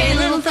loving. Hey,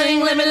 little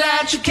thing, let me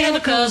light your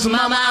candle, cause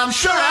mama, I'm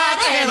sure I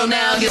can handle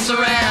now gets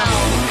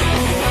around.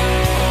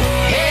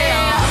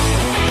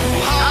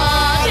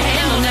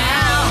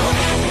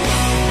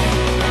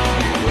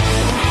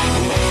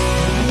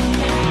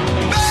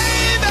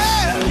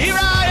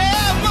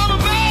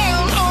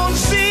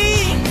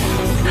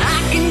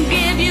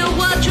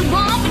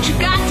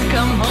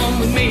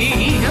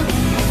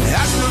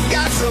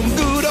 Some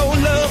good old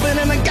loving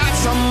and I got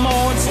some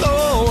more in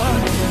store.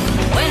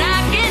 When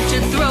I get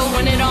to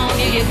throwing it on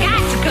you, you got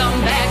to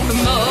come back for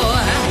more.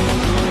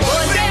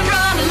 Boys, they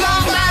run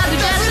along by the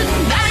dozen.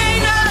 That ain't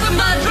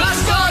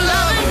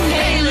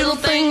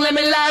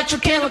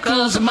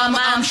electrochemicals. Mama,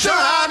 I'm sure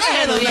I can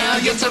handle now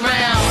gets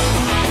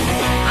around.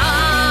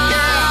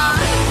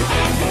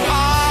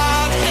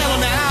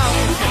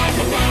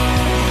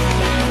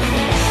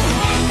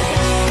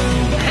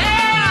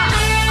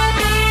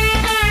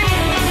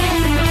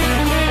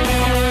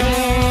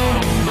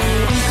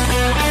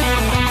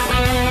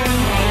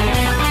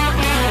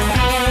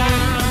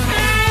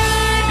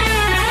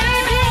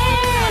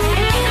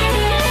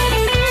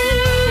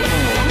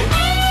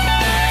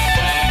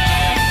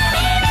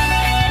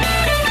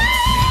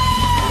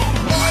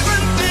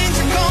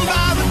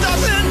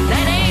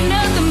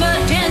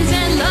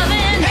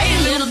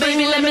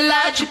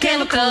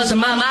 Chemicals,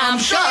 and mama, I'm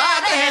sure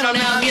I can handle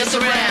now gets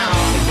around.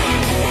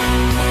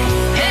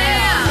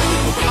 Yeah.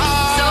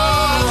 So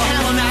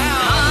handle now.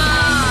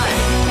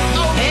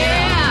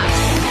 Yeah.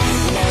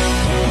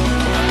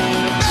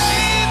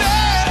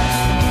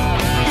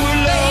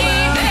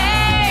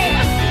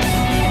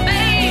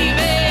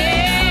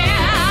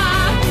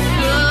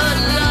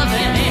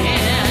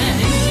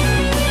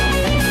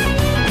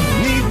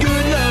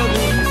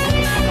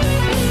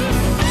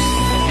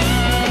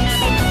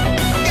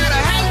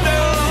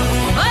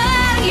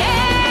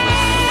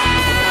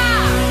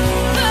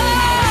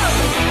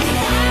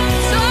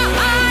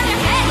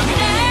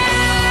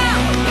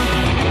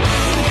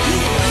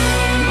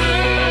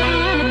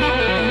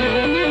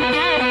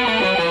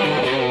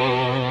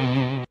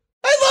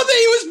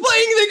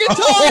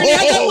 Guitar and he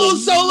had that little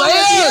solo at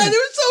the end. It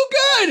was so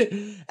good.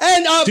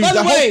 And Dude, by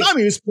the way, whole time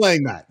he was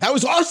playing that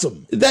was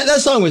awesome. That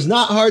song was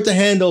not hard to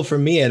handle for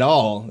me at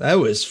all. That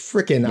was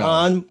freaking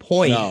on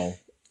point. No.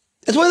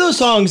 It's one of those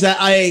songs that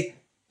I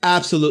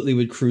absolutely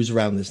would cruise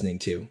around listening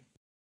to.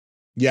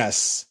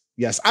 Yes.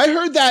 I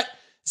heard that.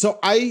 So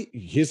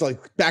here's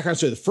like background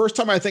story. The first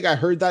time I think I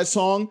heard that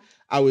song,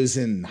 I was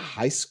in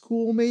high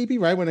school, maybe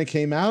right when it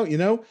came out,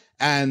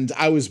 and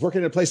I was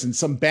working at a place and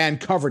some band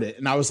covered it.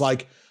 And I was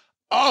like,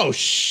 oh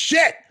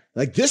shit.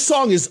 Like this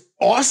song is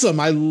awesome.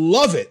 I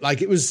love it.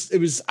 Like I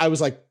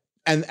was like,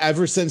 and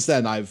ever since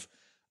then I've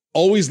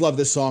always loved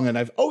this song. And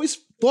I've always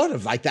thought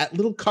of like that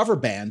little cover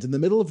band in the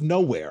middle of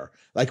nowhere.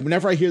 Like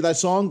whenever I hear that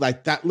song,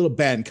 like that little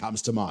band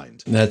comes to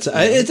mind. That's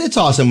it's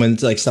awesome when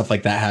like stuff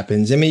like that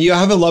happens. I mean, you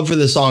have a love for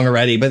the song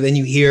already, but then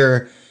you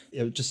hear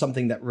just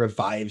something that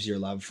revives your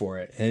love for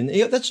it. And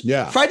that's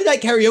Friday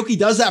Night Karaoke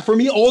does that for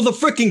me all the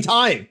freaking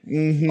time.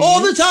 Mm-hmm. All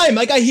the time.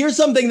 Like I hear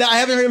something that I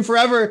haven't heard in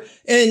forever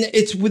and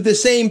it's with the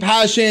same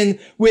passion,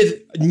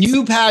 with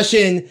new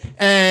passion.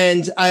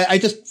 And I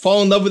just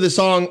fall in love with the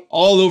song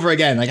all over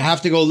again. Like I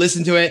have to go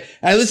listen to it.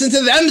 I listen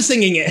to them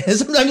singing it.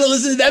 Sometimes I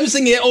listen to them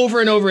singing it over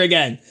and over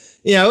again.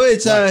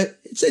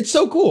 It's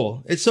so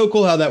cool. It's so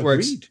cool how that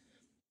works.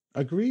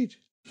 Agreed.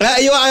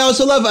 I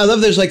also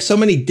love there's like so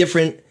many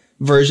different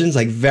versions,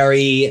 like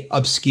very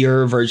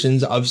obscure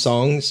versions of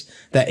songs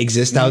that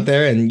exist out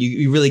there, and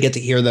you really get to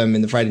hear them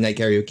in the Friday Night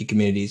Karaoke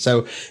community.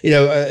 So you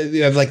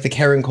have like the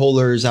Karen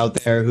Kohlers out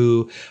there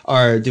who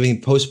are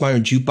doing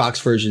postmodern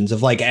jukebox versions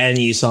of like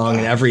any song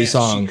and every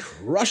song. She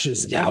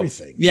crushes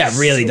everything. Yeah, it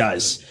really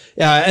does.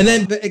 Yeah, and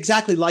then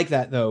exactly like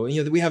that though.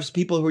 We have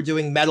people who are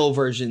doing metal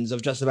versions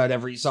of just about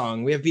every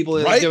song. We have people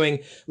that are doing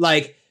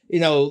like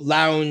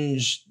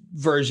lounge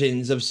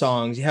versions of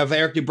songs. You have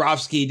Eric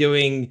Dubrovsky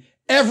doing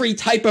every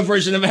type of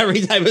version of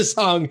every type of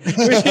song,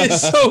 which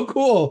is so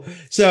cool.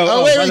 So,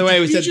 by the way,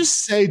 we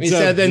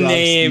said the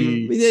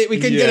name. We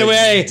couldn't get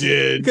away.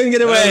 Couldn't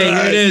get away.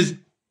 Here it is.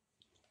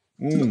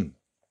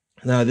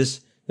 No,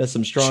 that's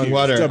some strong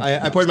water.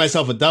 I poured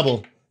myself a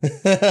double.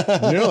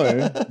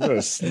 Really? You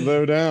gotta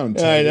slow down.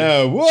 I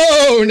know.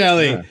 Whoa,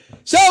 Nelly. Yeah.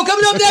 So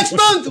coming up next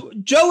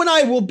month, Joe and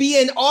I will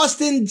be in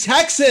Austin,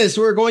 Texas.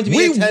 We're going to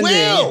be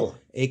attending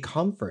a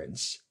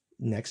conference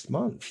next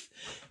month.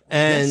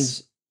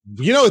 And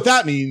you know what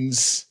that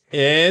means?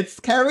 It's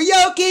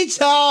karaoke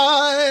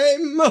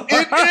time.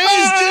 It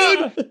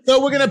is, dude.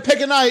 So we're going to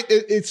pick a night.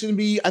 It's going to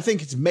be, I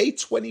think it's May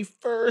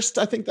 21st.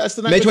 I think that's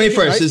the night. May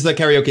 21st is the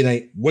karaoke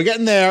night. We're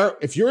getting there.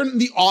 If you're in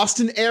the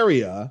Austin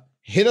area,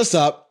 hit us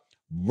up.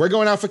 We're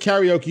going out for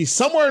karaoke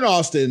somewhere in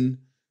Austin,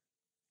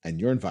 and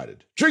you're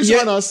invited. Drinks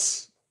are on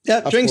us.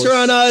 Yeah, drinks are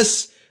on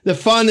us. The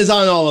fun is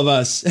on all of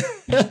us.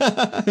 But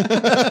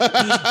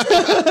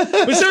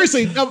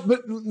seriously,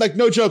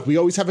 no joke. We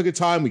always have a good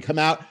time. We come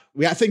out.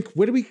 I think,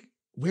 where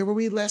were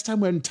we last time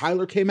when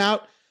Tyler came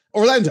out?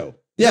 Orlando.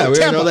 Yeah, we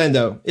were in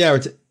Orlando. Yeah,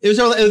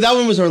 that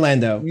one was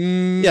Orlando.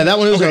 Yeah, that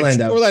one was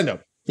Orlando. Orlando.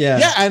 Yeah.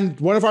 Yeah, and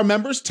one of our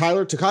members,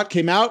 Tyler Takot,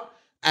 came out,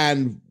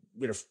 and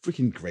we had a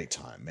freaking great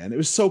time, man. It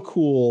was so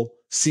cool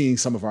seeing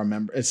some of our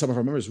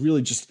members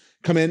really just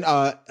come in.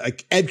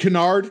 Like Ed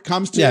Kennard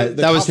comes to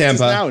that was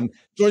Tampa now and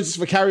joins us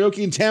for karaoke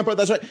in Tampa.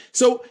 That's right.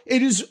 So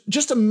it is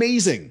just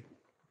amazing.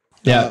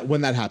 When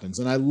that happens,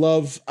 and I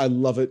love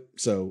it.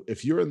 So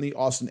if you're in the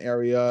Austin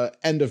area,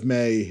 end of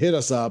May, hit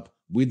us up.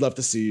 We'd love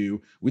to see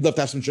you. We'd love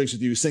to have some drinks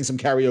with you, sing some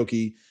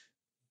karaoke.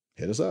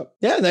 Hit us up.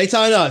 Yeah, night's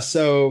on us.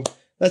 So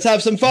let's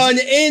have some fun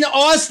in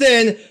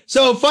Austin.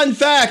 So fun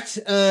fact,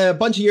 a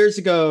bunch of years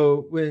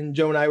ago when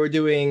Joe and I were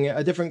doing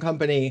a different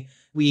company,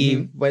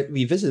 we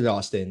visited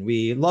Austin.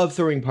 We love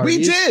throwing parties.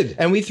 We did.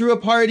 And we threw a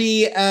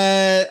party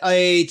at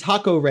a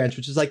taco ranch,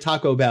 which is like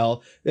Taco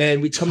Bell.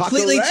 And we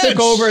completely took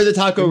over the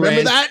taco ranch.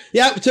 Remember that?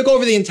 Yeah, we took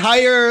over the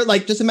entire,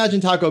 like, just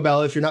imagine Taco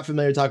Bell, if you're not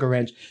familiar with Taco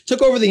Ranch.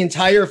 Took over the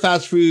entire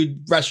fast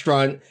food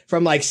restaurant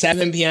from like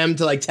 7 p.m.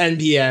 to like 10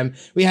 p.m.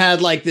 We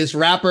had like this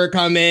rapper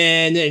come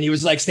in and he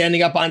was like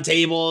standing up on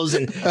tables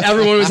and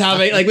everyone was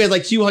having, like, we had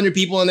like 200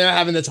 people in there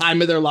having the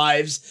time of their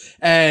lives.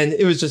 And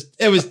that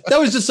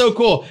was just so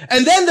cool.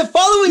 And then the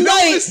following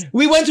night,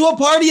 we went to a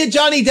party at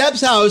Johnny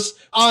Depp's house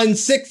on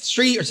 6th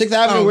Street or 6th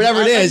Avenue,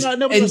 whatever it is.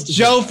 And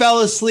Joe fell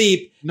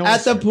asleep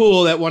at the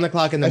pool at 1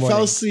 o'clock in the morning. I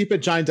fell asleep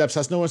at Johnny Depp's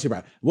house. No one's here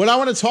about it. What I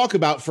want to talk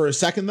about for a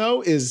second,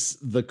 though, is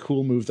the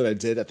cool move that I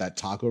did at that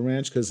taco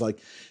ranch. Because, like,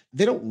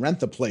 they don't rent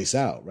the place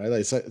out, right? Like,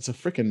 it's a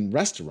freaking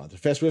restaurant, a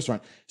fast food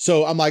restaurant.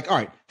 So I'm like, all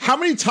right, how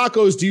many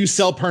tacos do you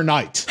sell per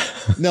night?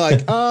 And they're like,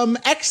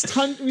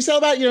 we sell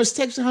about,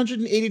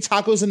 680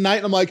 tacos a night.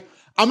 And I'm like,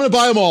 I'm going to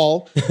buy them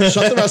all,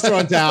 shut the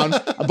restaurant down.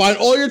 I'm buying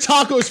all your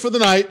tacos for the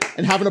night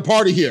and having a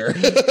party here.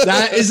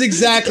 That is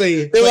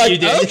exactly They're what like, you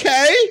did.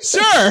 okay,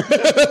 sure.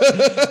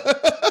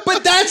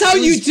 But that's how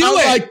you do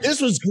it. Like,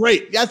 this was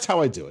great. That's how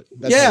I do it.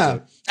 That's Yeah. how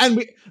I do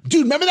it. And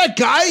dude, remember that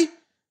guy?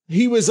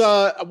 He was,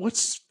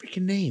 what's his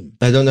freaking name?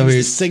 I don't know who the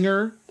he's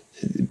singer.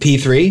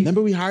 P3.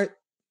 Remember we hired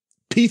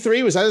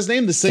P3? Was that his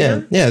name? The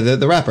singer? Yeah,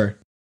 the rapper.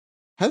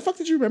 How the fuck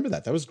did you remember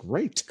that? That was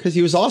great. Because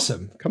he was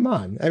awesome. Come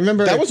on. I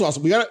remember. That was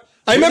awesome.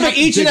 I remember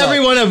each and every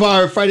one of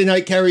our Friday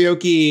Night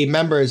Karaoke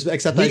members,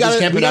 except I just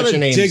can't pronounce your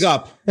names. We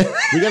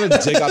gotta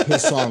dig up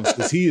his songs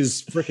because he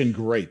is freaking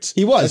great.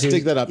 He was. Let's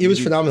dig that up. He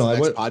was phenomenal.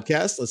 Next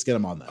podcast. Let's get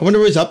him on that. I wonder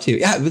what he's up to.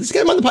 Yeah, let's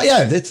get him on the podcast.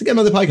 Yeah, let's get him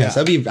on the podcast. Yeah.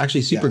 That'd be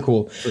actually super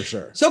cool. For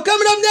sure. So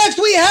coming up next,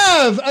 we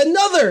have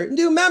another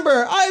new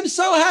member. I'm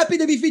so happy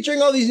to be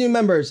featuring all these new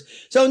members.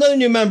 So another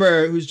new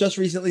member who's just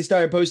recently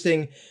started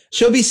posting.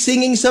 She'll be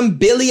singing some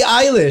Billie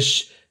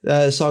Eilish.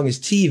 The song is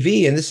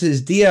TV, and this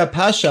is Dia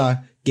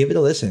Pasha. Give it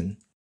a listen.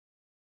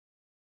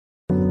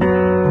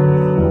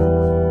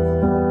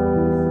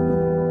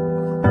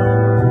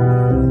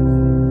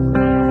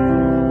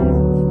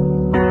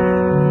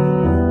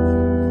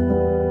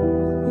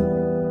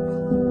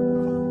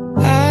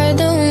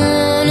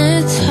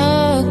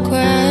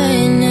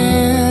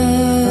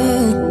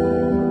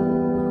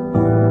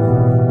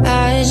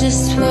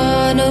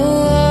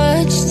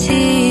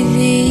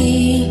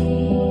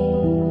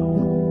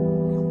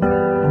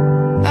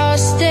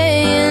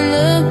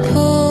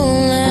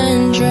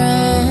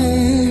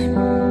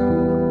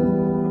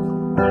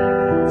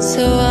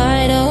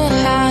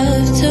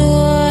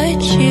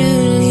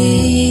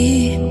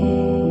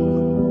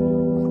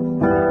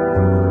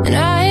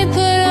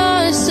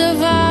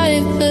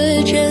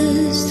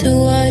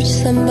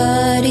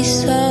 Somebody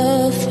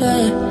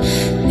suffer.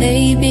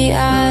 Maybe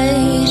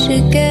I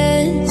should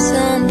get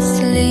some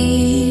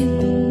sleep.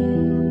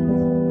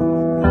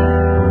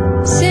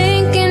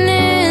 Sinking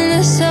in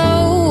the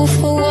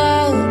sofa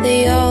while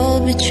they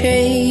all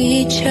betray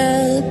each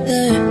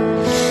other.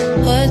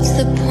 What's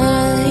the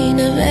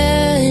point of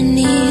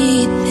anything?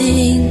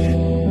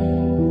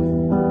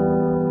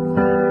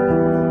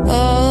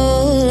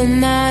 All of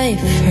my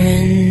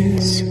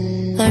friends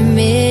are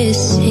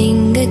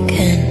missing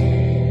again.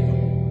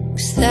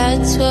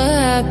 That's what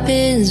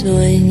happens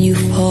when you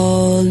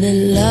fall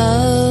in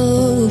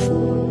love.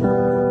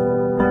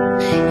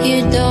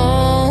 You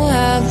don't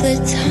have the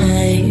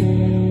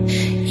time.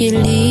 You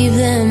leave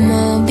them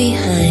all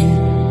behind.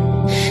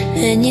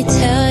 And you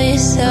tell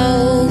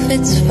yourself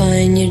it's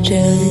fine, you're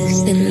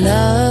just in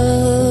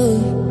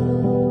love.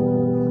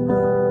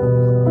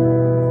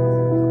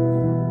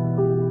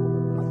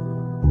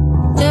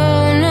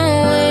 Don't know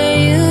where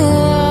you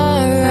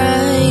are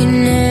right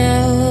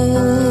now.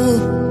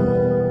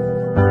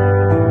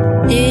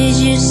 Did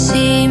you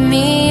see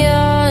me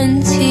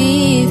on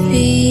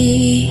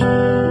TV?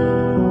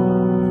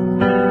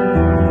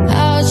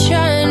 I'll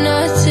try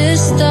not to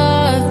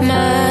starve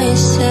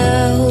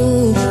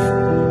myself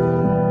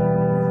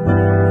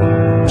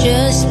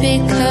just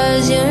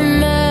because you're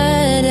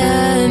mad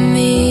at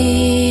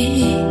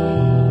me.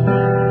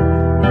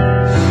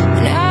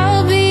 And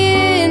I'll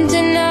be in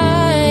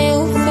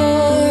denial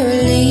for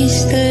at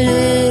least a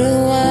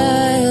little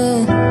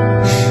while.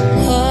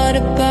 What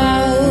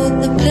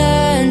about the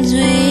plans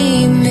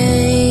we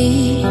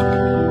made?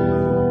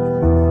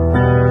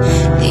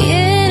 The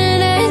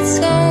internet's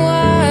gone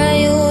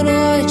wild,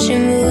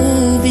 watching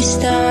movie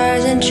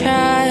stars on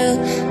trial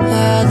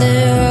while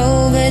they're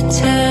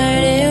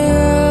overturning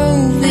Roe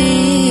v.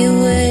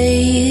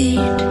 Wade.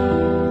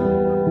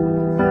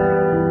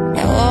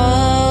 Now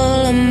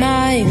all of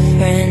my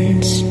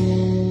friends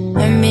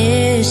are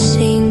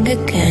missing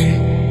again.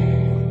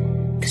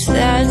 'Cause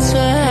that's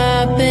what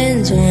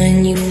happens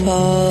when you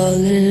fall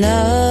in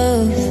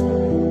love.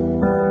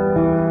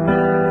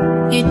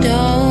 You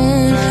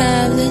don't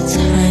have the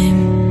time.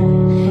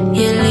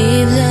 You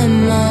leave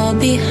them all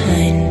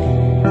behind.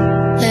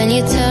 Then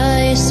you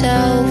tell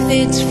yourself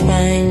it's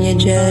fine, you're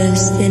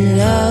just in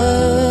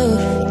love.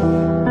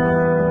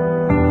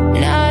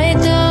 And I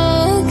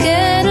don't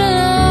get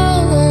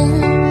along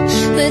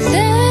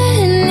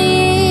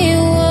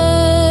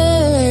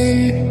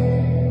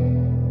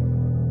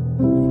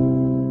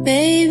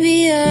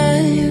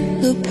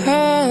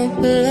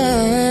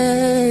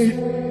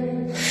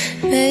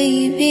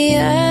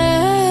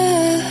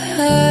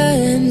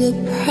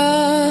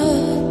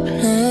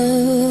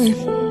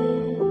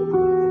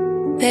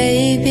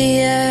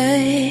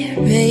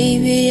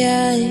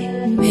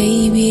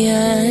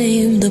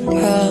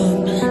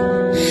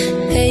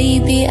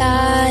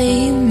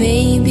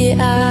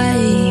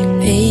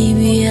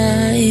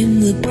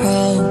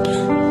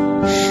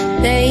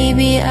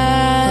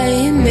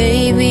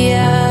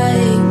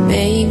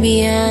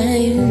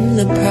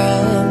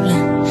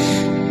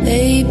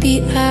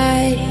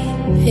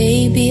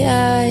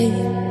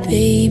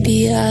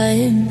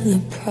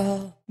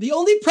crawl. The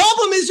only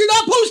problem is you're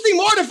not posting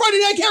more to Friday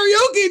Night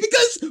Karaoke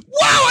because, wow,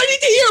 I need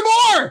to hear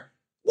more.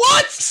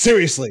 What?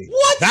 Seriously.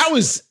 What? That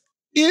was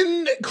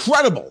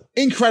incredible.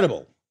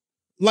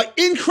 Like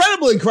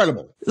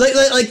incredible.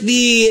 Like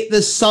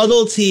the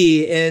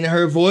subtlety in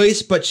her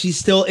voice, but she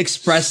still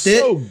expressed it.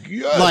 So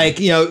good. Like,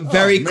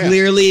 very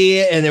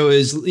clearly, and it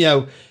was,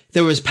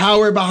 there was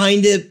power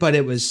behind it, but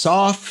it was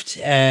soft,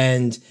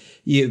 and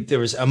there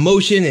was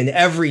emotion in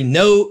every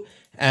note,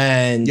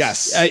 and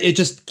yes, it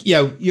just,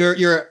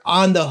 you're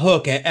on the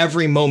hook at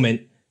every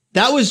moment.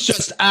 That was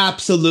just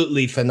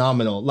absolutely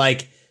phenomenal.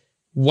 Like,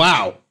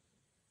 wow.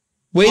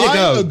 Way to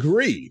go.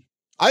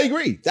 I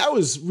agree. That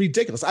was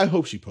ridiculous. I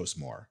hope she posts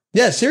more.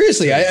 Yeah,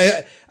 seriously.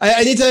 I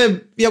need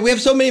to, we have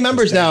so many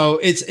members now.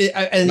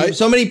 And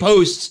so many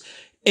posts.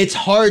 It's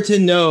hard to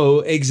know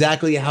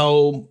exactly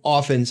how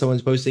often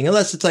someone's posting,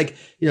 unless it's like,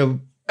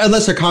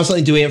 unless they're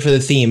constantly doing it for the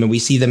theme and we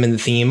see them in the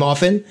theme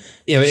often.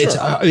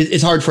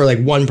 It's hard for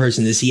like one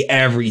person to see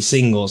every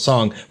single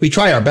song. We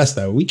try our best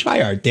though. We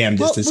try our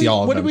damnedest to see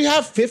all of them. What do we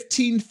have?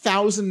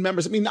 15,000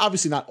 members. I mean,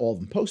 obviously not all of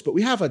them post, but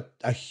we have a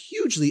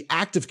hugely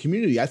active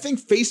community. I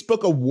think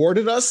Facebook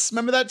awarded us,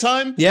 remember that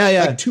time?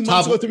 Yeah. Like 2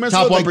 months ago, 3 months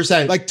ago. Top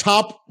 1%. Like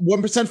top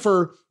 1%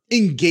 for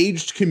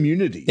engaged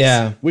communities.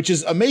 Yeah. Which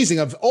is amazing.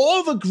 Of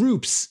all the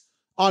groups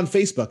on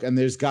Facebook, and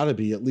there's got to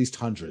be at least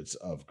hundreds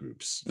of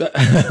groups. Millions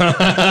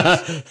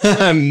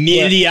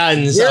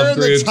We're of in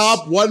groups. the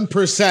top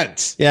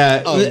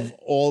 1% of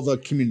all the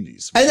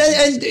communities. And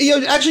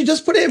actually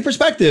just put it in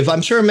perspective.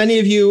 I'm sure many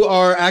of you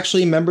are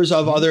actually members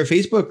of other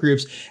Facebook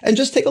groups, and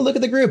just take a look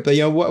at the group.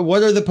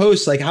 What are the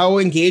posts? Like, how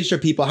engaged are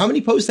people? How many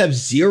posts have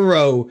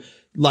 0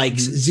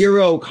 likes,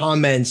 0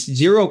 comments,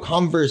 0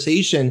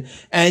 conversation?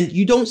 And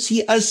you don't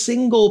see a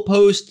single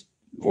post,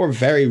 or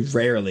very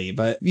rarely,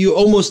 but you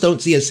almost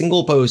don't see a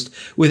single post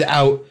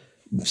without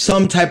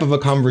some type of a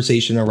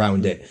conversation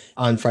around it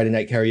on Friday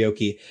Night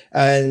Karaoke.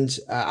 And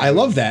I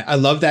love that. I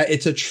love that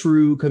it's a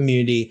true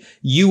community.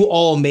 You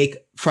all make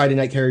Friday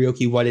Night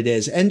Karaoke what it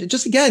is. And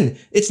just again,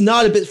 it's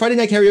not Friday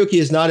Night Karaoke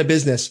is not a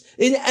business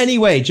in any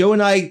way. Joe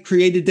and I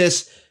created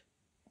this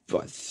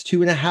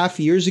 2.5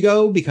 years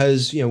ago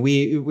because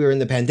we were in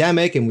the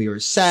pandemic and we were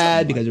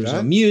sad because there was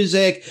no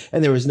music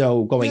and there was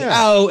no going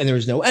out and there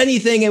was no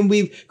anything, and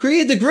we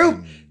created the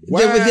group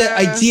with the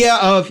idea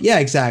of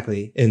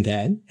exactly, and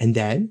then and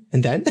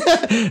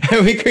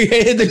we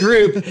created the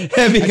group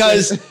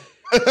because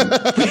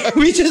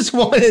we just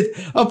wanted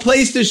a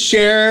place to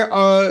share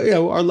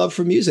our love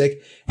for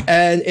music,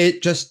 and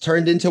it just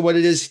turned into what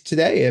it is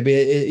today. I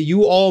mean,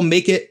 you all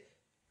make it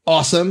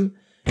awesome,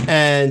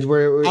 and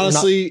we're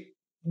honestly.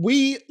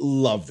 We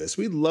love this.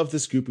 We love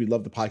this group. We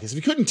love the podcast. If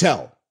you couldn't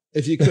tell,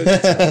 I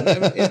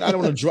don't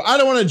want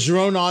to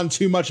drone on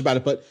too much about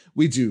it, but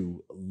we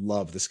do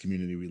love this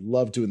community. We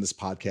love doing this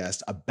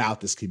podcast about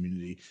this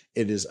community.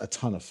 It is a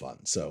ton of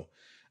fun. So,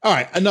 all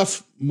right,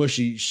 enough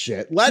mushy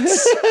shit.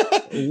 Let's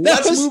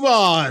move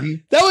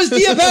on. That was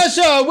Dia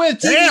Pasha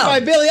with TV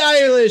by Billie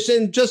Eilish,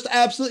 and just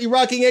absolutely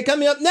rocking it.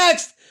 Coming up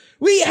next,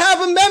 we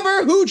have a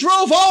member who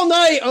drove all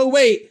night. Oh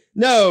wait,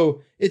 no,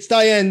 it's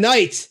Diane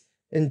Knight.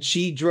 And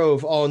she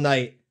drove all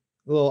night.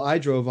 I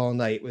drove all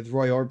night with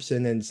Roy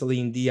Orbison and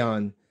Celine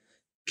Dion.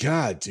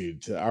 God,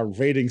 dude, our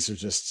ratings are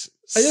just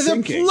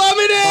sinking plummeting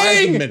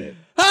by the minute.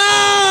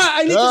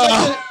 I need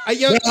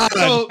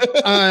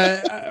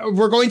to.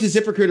 We're going to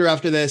ZipRecruiter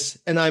after this,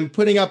 and I'm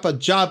putting up a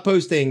job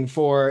posting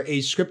for a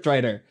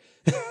scriptwriter.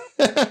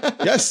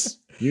 Yes,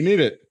 you need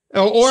it.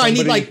 Or I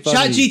need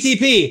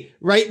ChatGTP.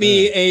 Write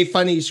me a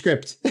funny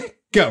script.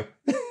 Go.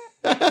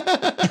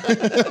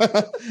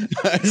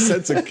 I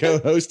sense a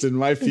co-host in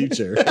my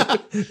future.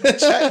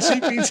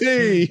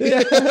 ChatGPT.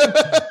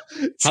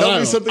 Tell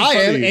me something funny.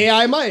 I am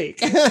AI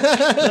Mike.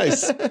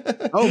 Nice.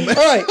 Oh, man.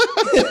 All right.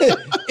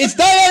 It's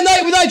Diane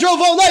Knight with I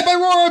Drove All Night by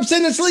Roy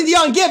Orbison and Celine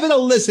Dion. Give it a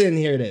listen.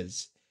 Here it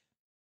is.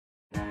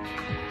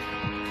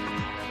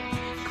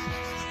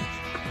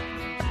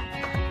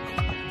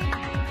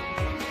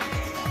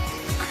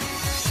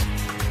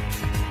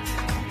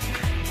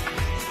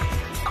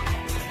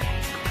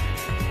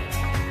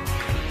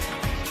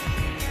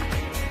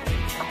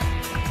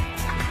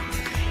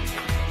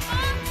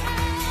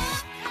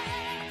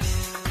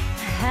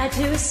 Had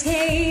to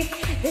escape,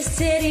 the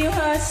city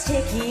was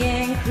sticky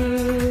and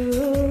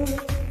cruel.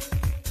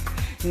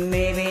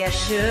 Maybe I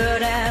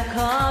should have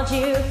called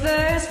you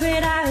first,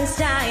 but I was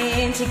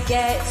dying to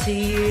get to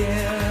you.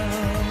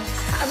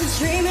 I was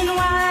dreaming while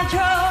I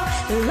drove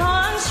the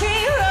long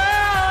straight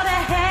road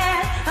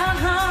ahead.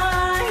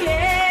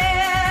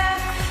 Yeah.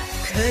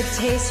 Could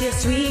taste your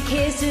sweet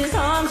kisses,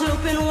 arms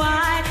open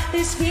wide.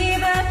 This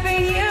fever for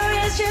you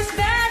is just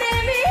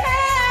batting me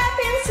up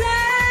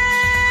inside.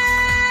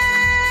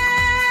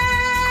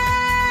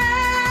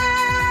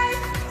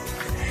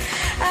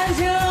 I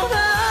drove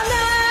all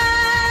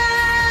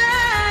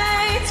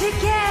night to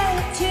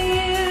get to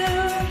you.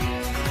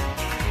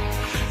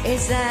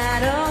 Is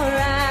that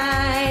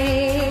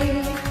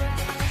alright?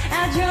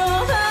 I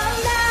drove all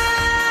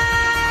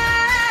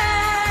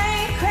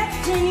night,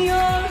 crept in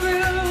your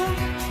room,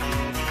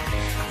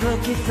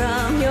 broke your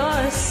from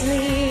your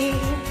sleep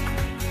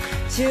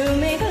to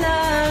make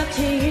love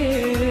to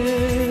you.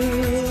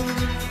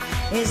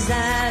 Is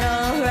that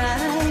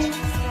alright?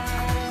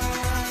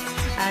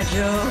 I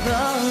drove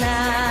all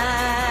night.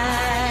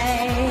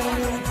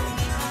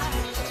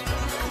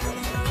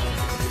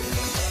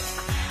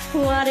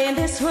 What in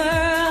this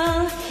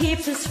world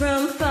keeps us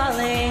from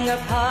falling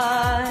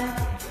apart?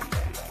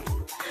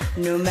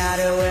 No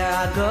matter where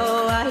I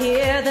go, I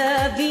hear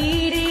the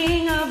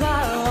beating of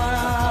our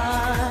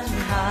one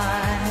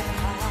heart.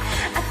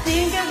 I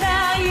think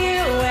about you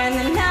when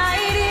the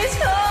night is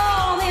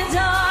cold and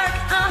dark.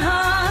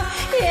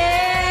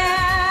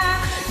 Yeah.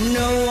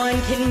 No one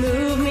can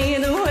move me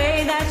the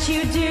way that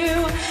you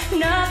do.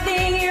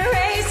 Nothing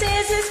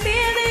erases this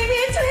feeling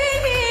between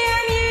me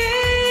and you.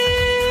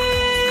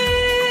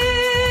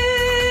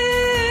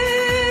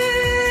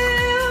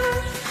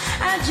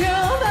 I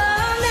drove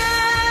all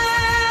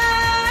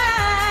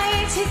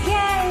night to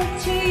get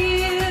to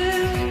you.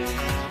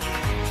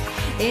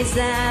 Is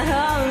that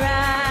alright?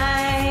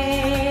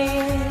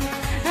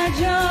 I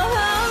drove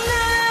all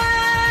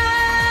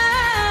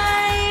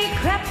night,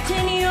 crept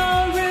in your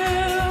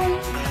room,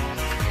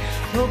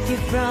 woke you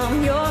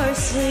from your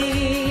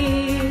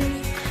sleep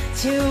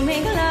to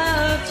make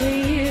love to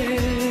you.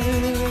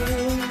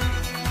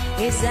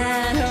 Is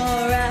that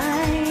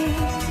alright?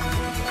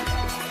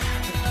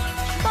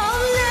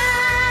 All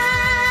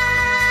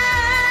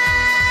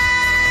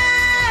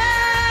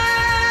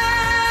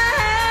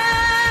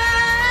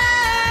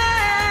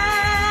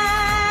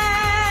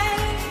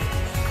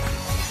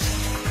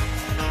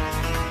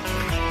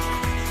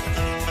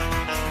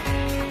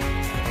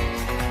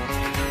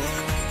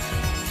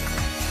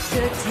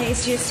good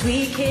taste, your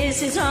sweet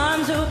kisses,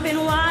 arms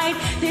open wide.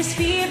 This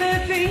fever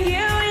for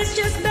you is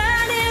just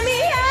burning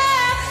me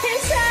up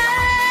inside.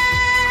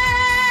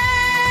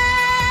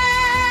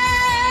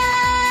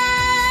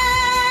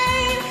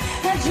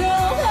 I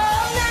drove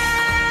all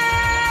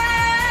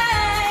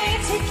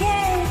night to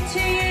get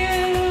to you.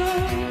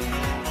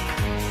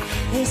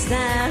 Is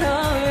that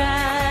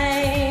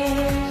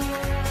alright?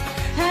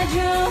 I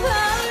drove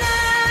all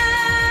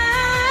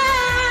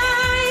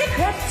night,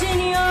 crept in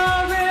your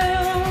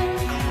room.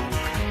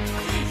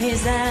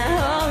 Is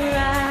that alright?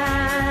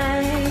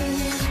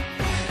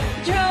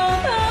 Drove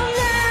all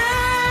night.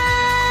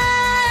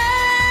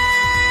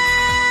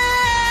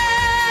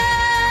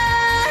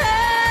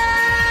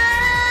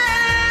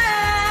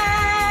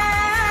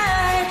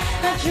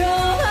 I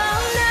drove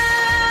all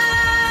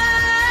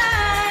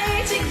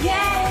night to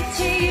get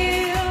to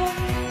you.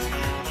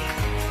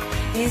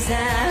 Is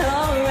that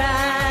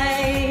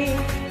alright?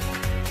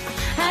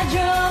 I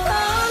drove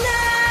all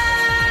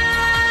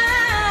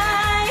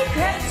night,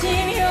 crept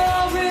in your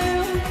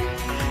room,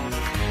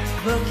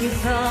 woke you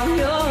from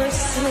your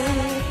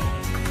sleep.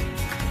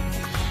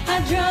 I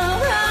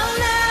drove all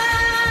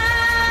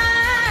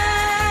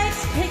night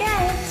to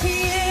get to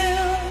you.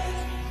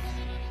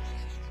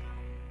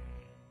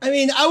 I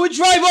mean, I would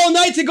drive all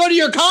night to go to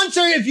your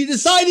concert if you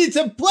decided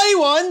to play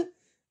one.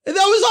 That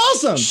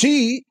was awesome.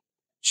 She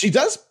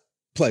does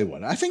play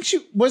one. I think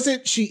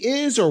she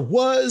is or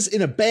was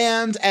in a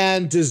band,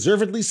 and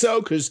deservedly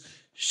so, because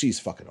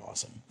she's fucking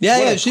awesome.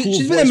 Yeah,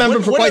 she's been a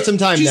member for quite some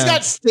time now. She's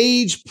got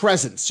stage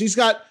presence. She's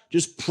got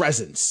just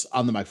presence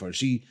on the microphone.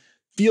 She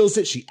feels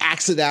it. She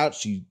acts it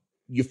out. You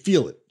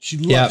feel it. She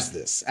loves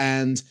this,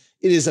 and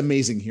it is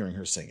amazing hearing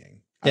her singing.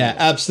 Yeah,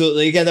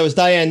 absolutely. Again, that was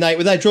Diane Knight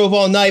with I Drove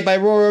All Night by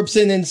Roy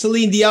Orbison and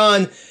Celine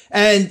Dion.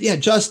 And yeah,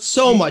 just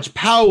so much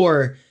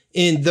power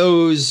in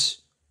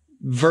those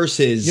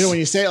verses. You know, when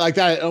you say it like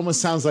that, it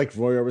almost sounds like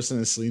Roy Orbison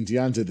and Celine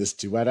Dion did this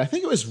duet. I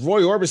think it was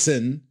Roy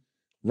Orbison,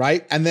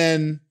 right? And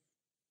then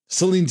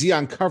Celine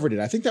Dion covered it.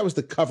 I think that was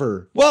the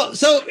cover. Well,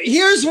 so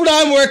here's what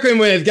I'm working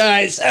with,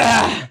 guys.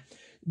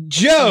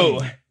 Joe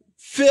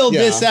filled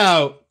this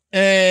out,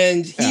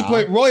 and he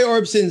put Roy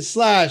Orbison /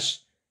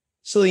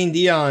 Celine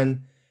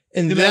Dion.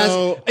 And you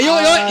ever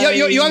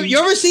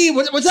see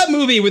what's that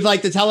movie with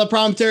like the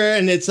teleprompter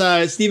and it's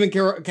Stephen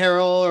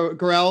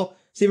Carell,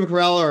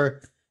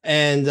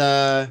 and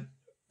no,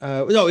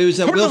 it was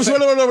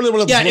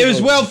Will yeah, it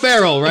was Will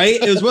Ferrell,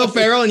 right? It was Will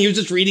Ferrell, and he was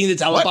just reading the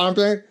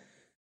teleprompter.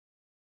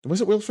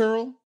 Was it Will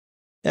Ferrell?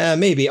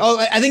 Maybe. Oh,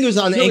 I think it was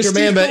on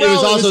Anchorman, but it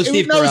was also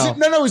Steve Carell.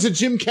 It was a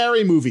Jim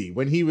Carrey movie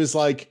when he was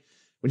like,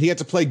 when he had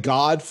to play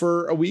God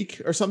for a week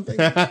or something,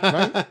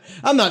 right?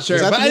 I'm not sure.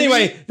 But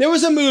anyway, there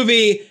was a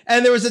movie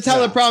and there was a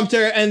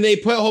teleprompter and they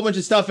put a whole bunch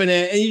of stuff in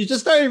it and you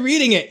just started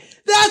reading it.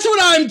 That's what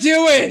I'm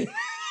doing.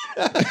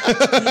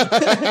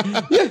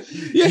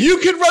 You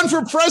could run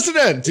for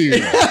president,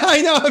 dude.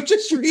 I know. I'm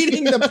just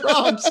reading the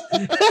prompts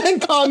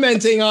and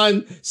commenting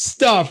on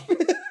stuff.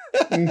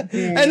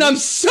 And I'm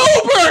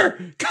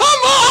sober. Come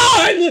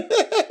on.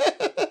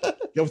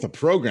 Get with the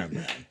program,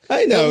 man.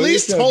 I know. At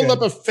least hold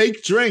up a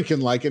fake drink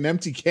and like an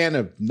empty can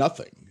of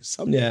nothing.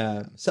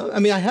 Yeah. So I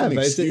mean, I have. An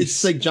It's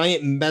excuse. like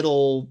giant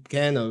metal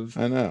can of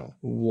I know.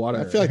 water.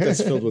 I feel like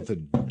that's filled with a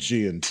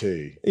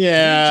G&T.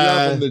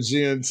 Yeah. Dropping the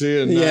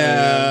G&T and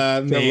Yeah,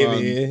 Come maybe.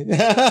 on. Maybe.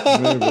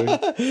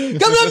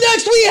 Coming up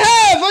next, we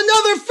have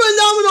another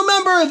phenomenal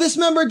member. This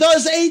member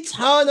does a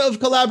ton of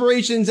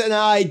collaborations, and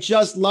I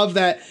just love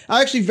that.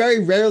 I actually very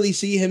rarely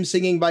see him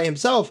singing by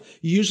himself.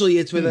 Usually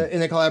it's with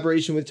in a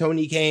collaboration with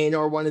Tony Kane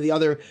or one of the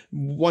other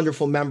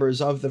wonderful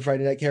members of the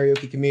Friday Night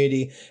Karaoke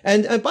community.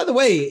 And by the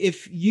way,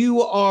 if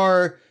you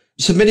are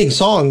submitting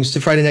songs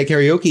to Friday Night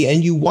Karaoke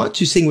and you want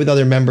to sing with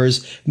other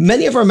members,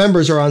 many of our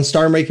members are on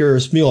Star Maker or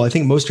Smule. I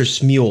think most are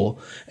Smule,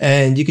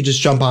 and you could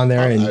just jump on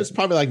there and It's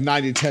probably like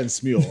 90-10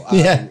 Smule.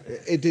 Yeah.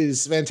 It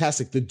is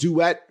fantastic. The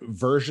duet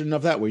version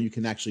of that, where you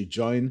can actually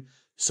join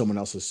someone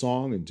else's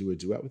song and do a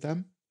duet with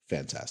them.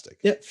 Fantastic.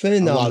 yeah, A lot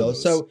phenomenal. of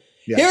those. So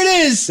Yes. here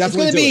it is.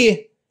 Definitely it's going to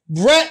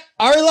be Brett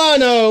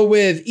Arlano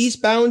with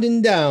Eastbound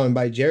and Down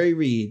by Jerry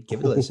Reed. Give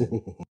it a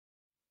listen.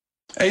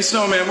 Hey,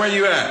 Snowman, where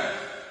you at?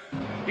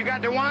 You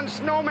got the one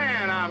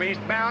snowman, I'm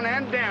eastbound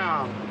and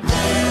down.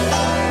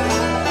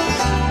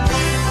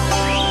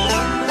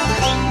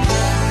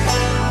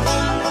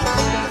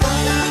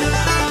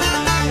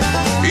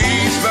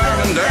 Eastbound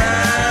and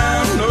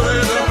down,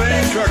 loaded up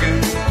and trucking.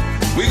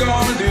 We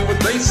gonna do what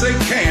they say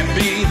can't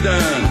be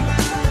done.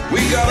 We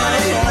got a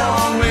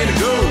long way to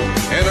go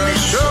and a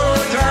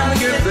short time to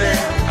get there.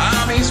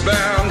 I'm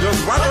eastbound,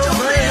 just watch the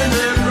land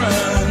and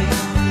run.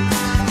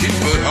 Keep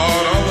foot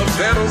hard on the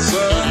pedal,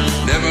 son.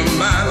 Never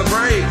mind the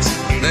brakes.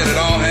 Let it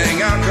all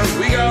hang out, cause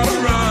we gotta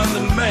run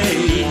to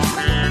Maine.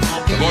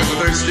 The boys are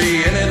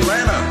thirsty in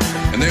Atlanta,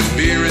 and there's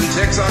beer in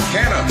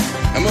Texarkana,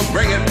 and we'll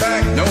bring it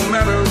back no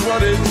matter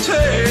what it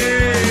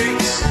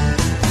takes.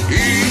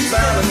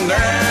 Eastbound and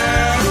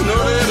down,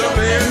 loaded up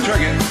and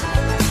trucking.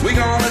 We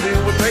gonna do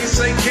what they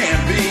say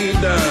can't be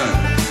done.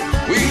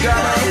 We got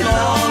a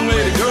long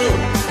way to go,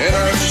 and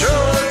a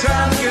short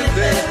time to get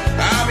there.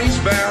 I'm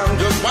eastbound,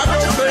 just watch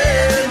the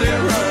bend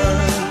and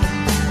run.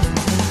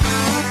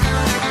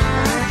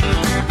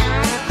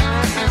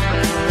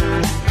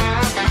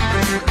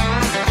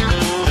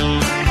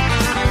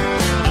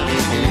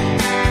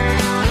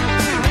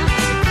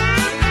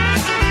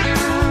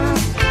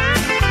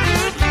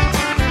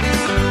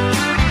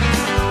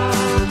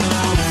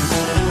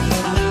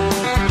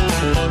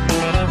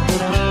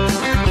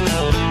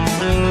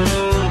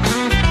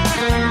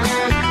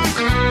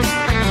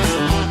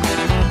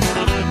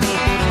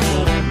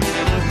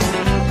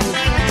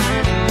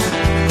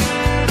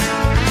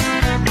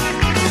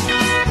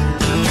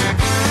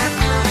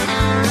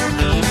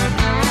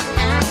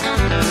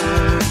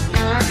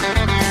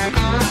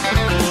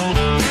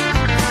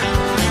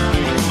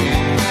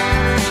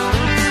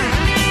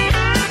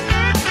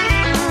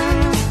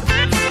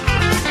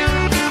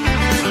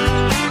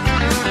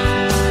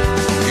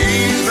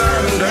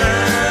 Eastbound and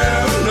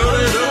down,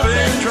 loaded up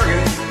and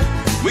trucking.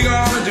 We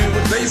gonna do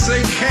what they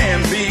say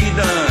can be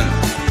done.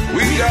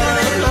 We got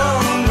a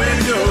long way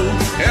to go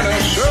and a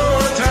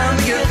short time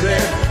to get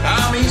there.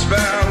 I'm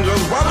eastbound,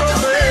 just watch the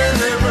bend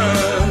they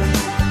run.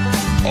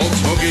 Old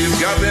Smokey's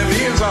got them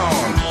ears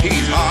on.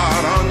 He's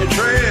hard on your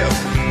trail,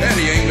 and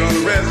he ain't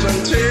gonna rest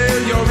until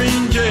you're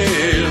in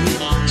jail.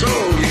 So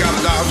you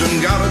gotta dodge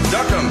him, gotta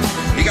duck him.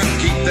 You gotta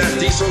keep that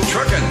diesel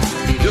trucking.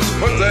 Just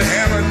put the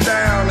hammer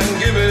down and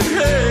give it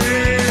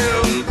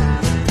hell.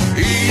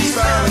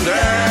 Eastbound and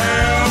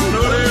down,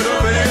 loaded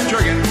up and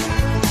trucking.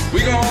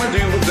 We gonna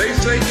do what they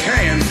say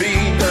can be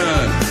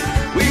done.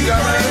 We got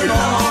a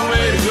long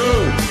way to go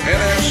and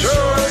a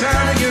short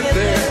time to get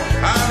there.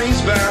 I'm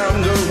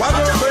eastbound, just watch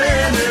the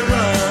band they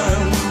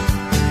run.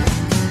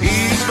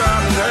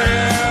 Eastbound and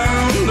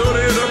down,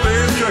 loaded up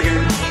and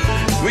trucking.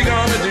 We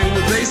gonna do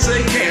what they say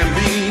can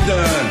be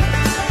done.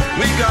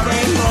 We got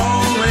a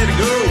long way to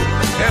go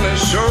and a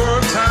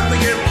short time to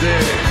get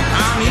there.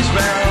 I'm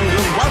eastbound,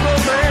 just watch the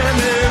band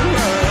they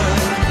run.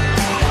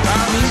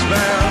 I'm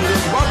eastbound,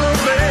 just watch the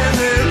band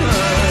they run.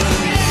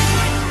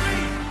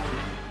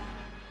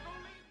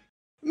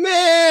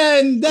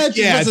 Man, that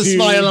Yeah, puts a dude.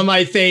 smile on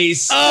my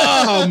face.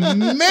 Oh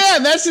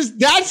man, that's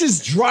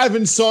as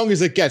driving song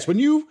as it gets. When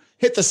you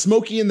hit the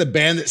Smokey and the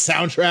Bandit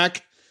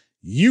soundtrack,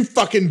 you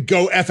fucking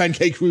go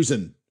FNK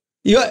cruising.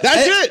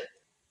 That's it.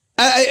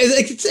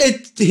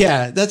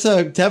 Yeah, that's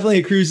definitely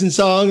a cruising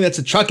song. That's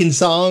a trucking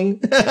song.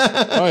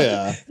 Oh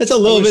yeah, that's a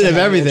little bit of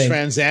everything.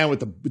 Trans Am with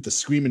the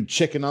screaming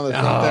chicken on the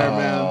thing there,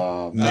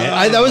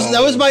 man.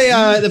 That was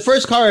my the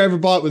first car I ever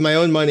bought with my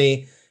own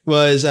money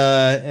was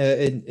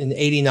an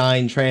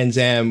 '89 Trans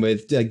Am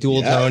with like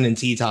dual tone and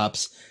T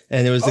tops,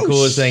 and it was the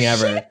coolest thing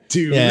ever,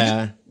 dude.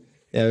 Yeah,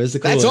 it was the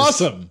coolest. That's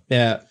awesome.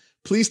 Yeah.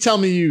 Please tell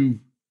me you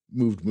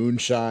moved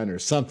moonshine or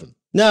something.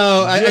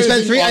 No, I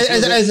spent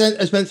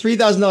I spent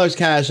 $3,000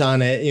 cash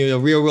on it. You know,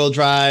 rear wheel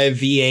drive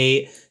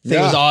V8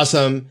 thing was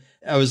awesome.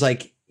 I was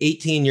like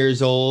 18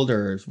 years old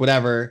or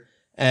whatever,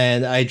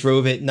 and I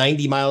drove it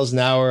 90 miles an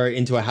hour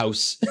into a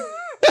house.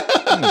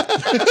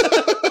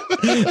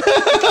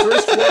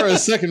 First floor or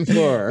second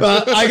floor?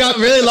 I got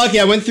really lucky.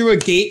 I went through a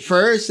gate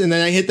first, and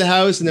then I hit the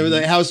house, and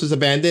the house was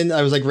abandoned.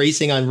 I was like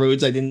racing on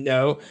roads I didn't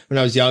know when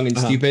I was young and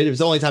stupid. It was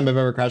the only time I've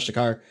ever crashed a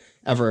car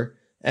ever.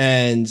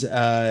 And,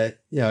 I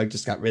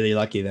just got really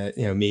lucky that,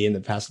 me and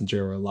the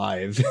passenger were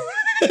alive.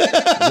 You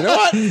know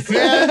what?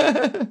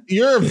 Yeah,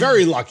 you're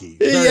very lucky.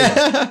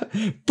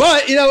 Lucky.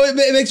 But,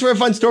 it makes for a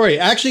fun story.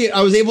 Actually,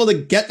 I was able to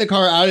get the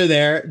car out of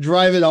there,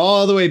 drive it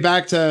all the way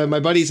back to my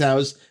buddy's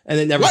house,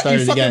 and it never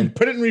started again.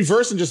 Put it in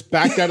reverse and just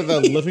backed out of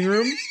the living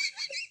room?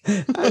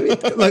 I mean,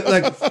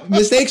 like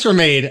mistakes were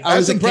made. That's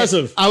was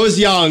impressive. I was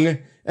young,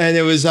 and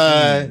it was,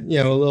 a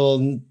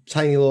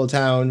tiny little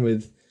town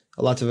with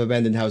lots of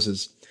abandoned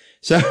houses.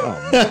 So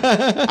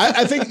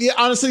I think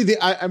honestly,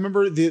 I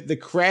remember the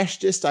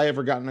crashiest I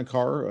ever got in a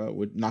car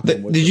would knock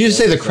on wood. Did you just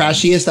say the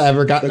crashiest I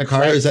ever got in a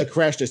car? Is that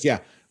crashiest?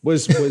 Yeah,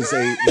 was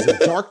a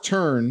dark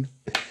turn,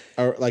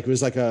 or like it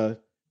was like a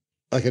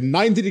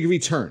 90-degree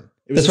turn.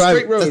 It was a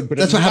straight road, but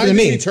that's what happened to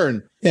me.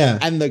 Turn, yeah,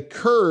 and the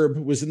curb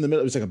was in the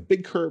middle. It was like a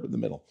big curb in the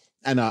middle,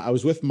 and I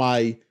was with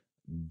my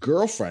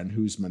girlfriend,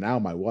 who's now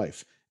my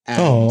wife,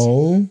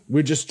 and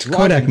we're just driving.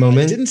 Kodak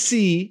moment. I didn't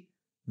see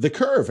the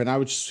curve, and I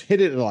would just hit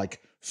it at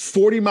like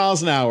 40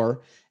 miles an hour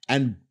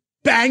and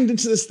banged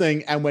into this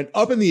thing and went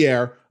up in the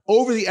air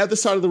over the other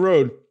side of the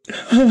road.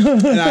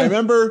 And I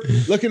remember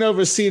looking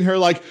over, seeing her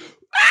like,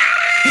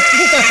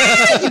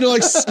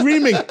 like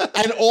screaming.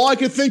 And all I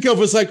could think of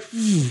was like,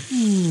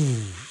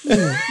 and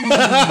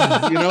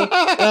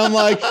I'm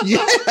like,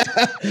 yeah.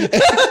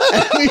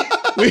 And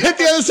we hit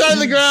the other side of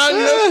the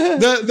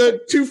ground.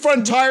 The two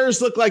front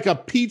tires look like a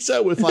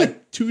pizza with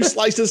like 2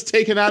 slices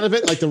taken out of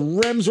it. Like the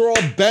rims were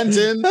all bent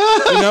in.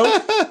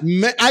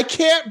 I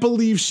can't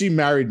believe she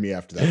married me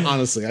after that.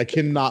 Honestly, I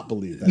cannot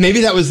believe that.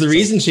 Maybe that was the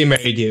reason she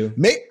married you.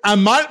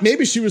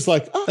 Maybe she was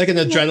like, like an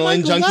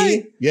adrenaline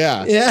junkie.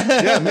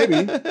 Yeah,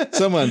 maybe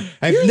someone.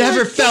 I've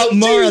never felt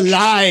more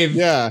alive.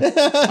 Yeah,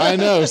 I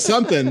know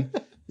someone,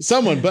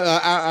 but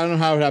I don't know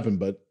how it happened,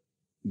 but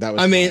that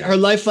was. I mean, her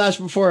life flashed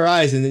before her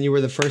eyes, and then you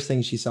were the first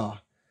thing she saw.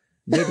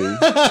 Maybe.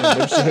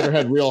 Maybe she hit her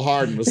head real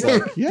hard and was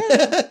like,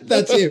 yeah,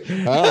 that's you.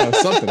 I don't know,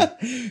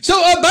 something.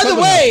 So, by the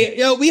way,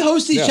 we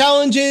host these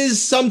challenges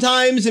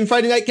sometimes in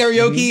Friday Night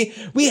Karaoke.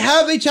 Mm-hmm. We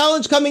have a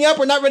challenge coming up.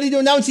 We're not ready to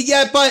announce it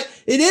yet, but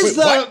it is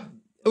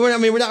we're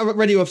not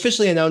ready to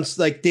officially announce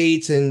like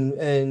dates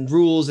and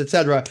rules,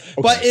 etc.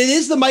 Okay. But it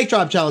is the mic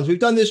drop challenge. We've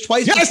done this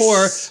twice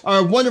before.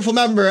 Our wonderful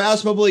member,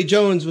 Asma Bully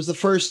Jones, was the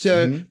first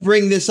to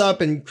bring this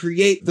up and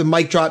create the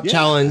mic drop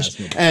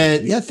challenge.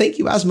 And thank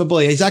you, Asma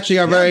Bully. He's actually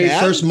our very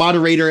first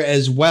moderator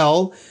as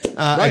well,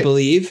 I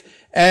believe.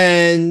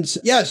 And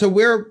so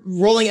we're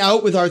rolling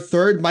out with our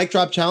third mic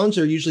drop challenge.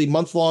 They're usually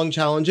month-long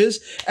challenges.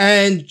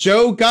 And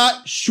Joe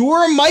got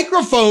Shure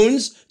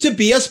Microphones to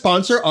be a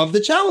sponsor of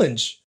the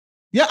challenge.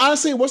 Yeah,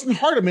 honestly, it wasn't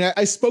hard. I mean,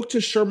 I spoke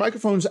to Shure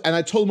Microphones and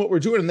I told them what we're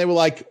doing, and they were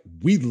like,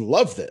 we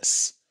love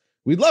this.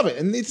 We love it.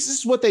 And this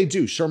is what they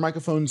do. Shure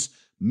Microphones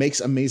makes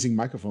amazing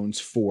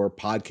microphones for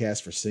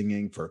podcasts, for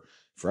singing, for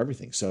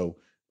everything. So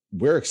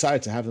we're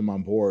excited to have them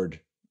on board,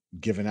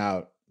 giving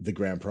out the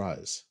grand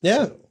prize.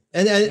 Yeah. So,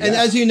 and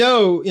as you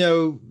know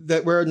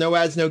that we're no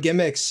ads, no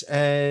gimmicks,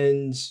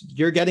 and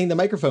you're getting the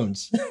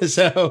microphones.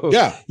 So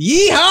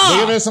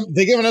yeehaw!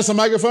 They're giving us a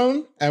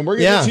microphone, and we're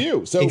giving it to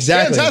you. So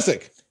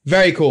fantastic.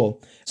 Very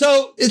cool.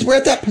 So we're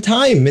at that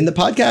time in the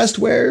podcast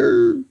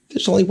where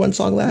there's only one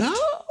song left.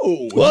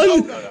 No.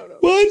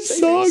 One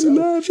song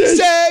left.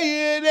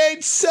 Say it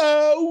ain't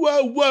so.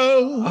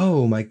 Whoa.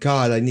 Oh my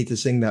God. I need to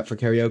sing that for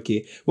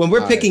karaoke. When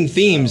we're picking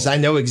themes, I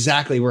know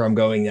exactly where I'm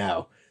going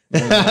now.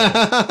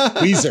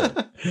 Weezer.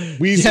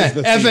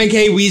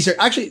 FNK Weezer.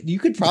 Actually, you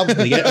could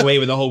probably get away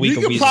with a whole week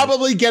of Weezer. You could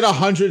probably get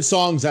 100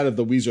 songs out of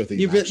the Weezer theme.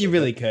 You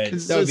really could.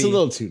 It's a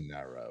little too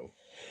narrow.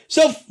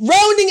 So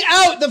rounding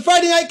out the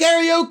Friday Night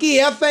Karaoke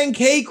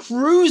FNK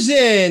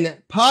Cruisin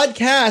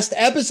podcast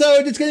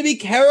episode, it's going to be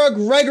Kara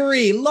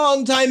Gregory,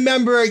 longtime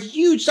member,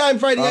 huge time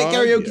Friday Night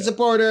Karaoke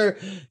supporter,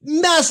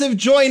 massive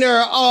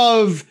joiner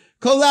of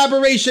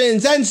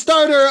collaborations and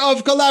starter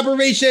of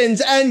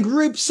collaborations and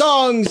group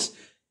songs.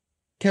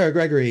 Kara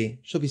Gregory,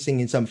 she'll be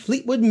singing some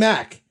Fleetwood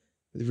Mac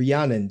with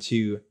Rhiannon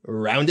to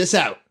round us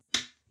out.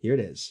 Here it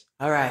is.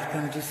 All right,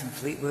 gonna do some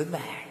Fleetwood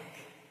Mac.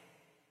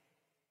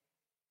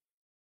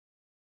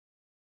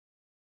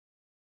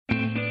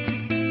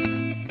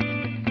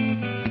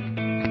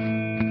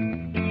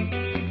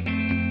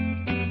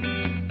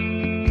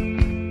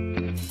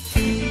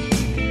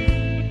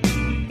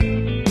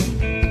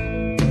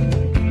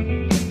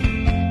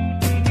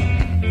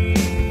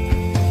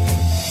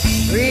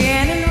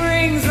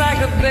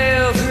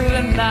 Bell through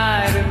the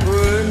night, and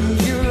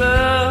wouldn't you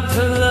love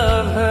to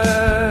love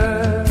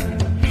her?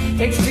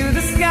 Takes to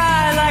the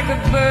sky like a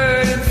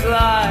bird and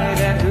flies.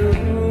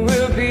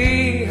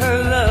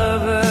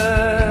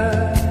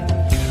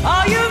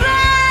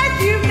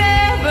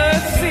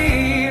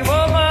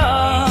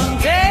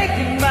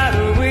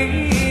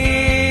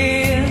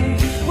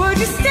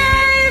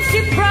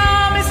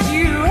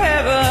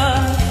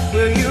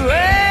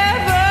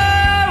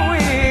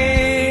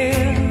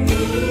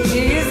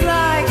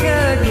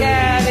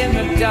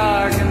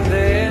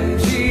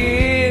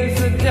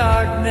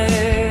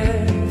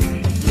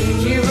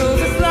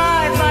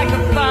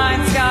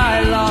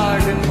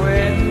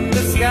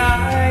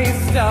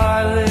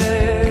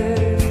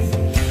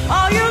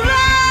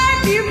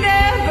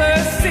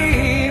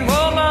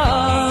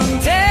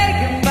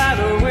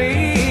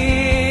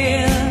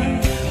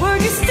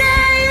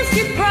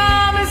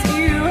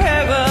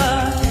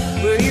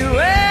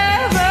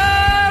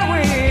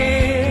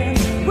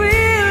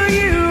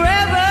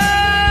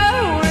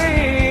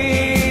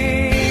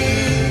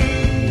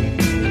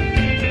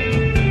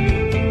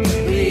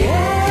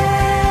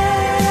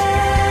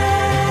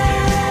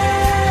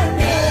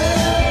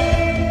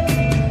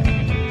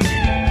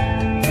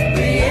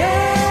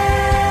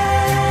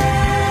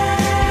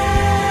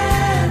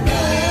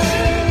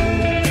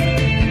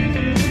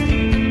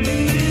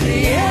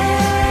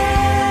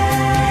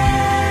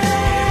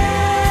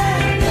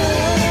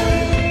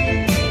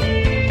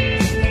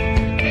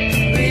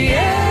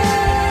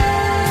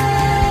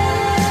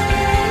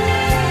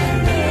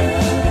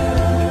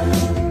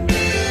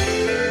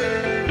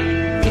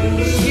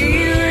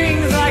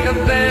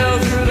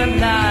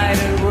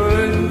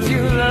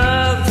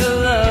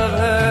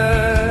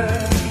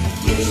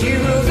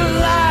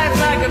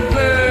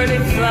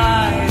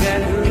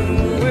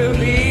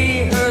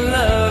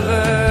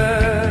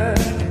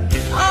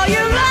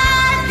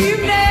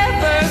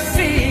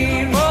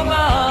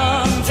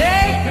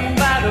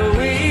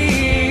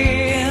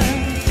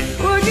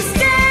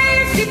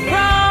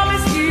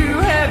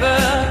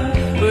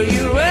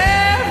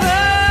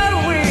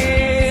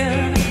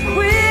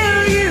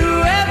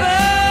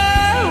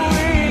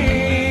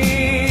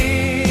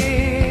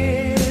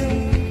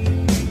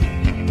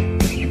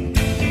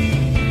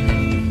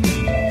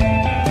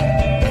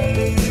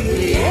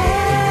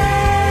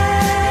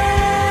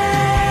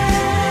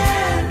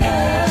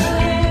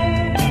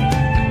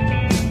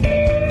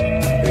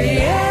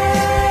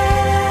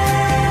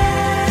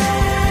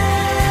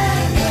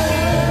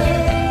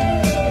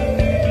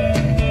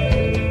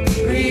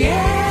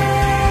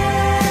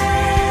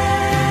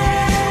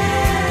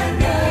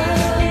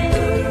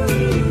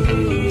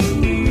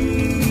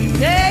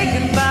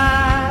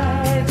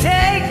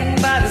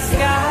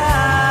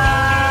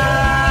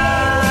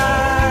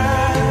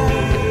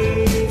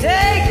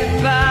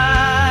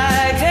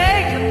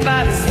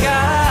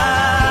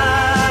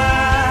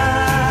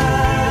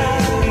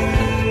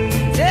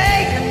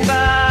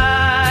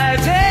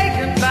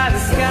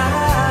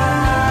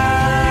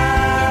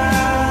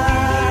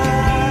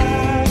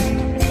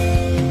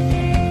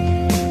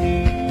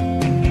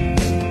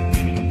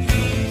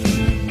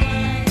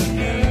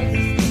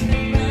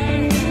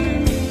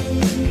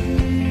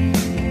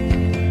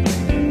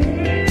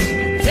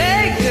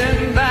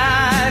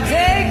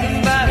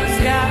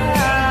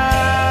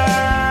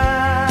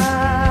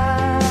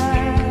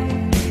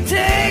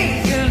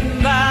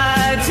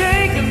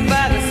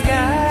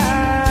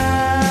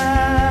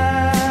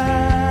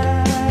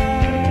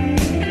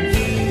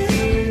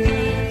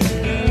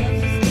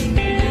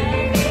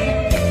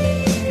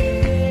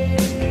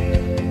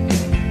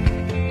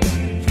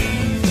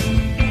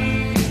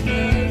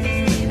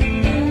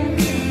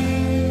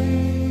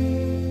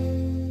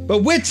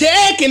 we're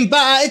taken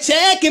by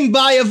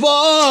a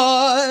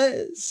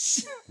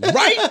voice.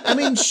 Right? I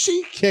mean,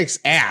 she kicks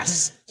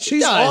ass.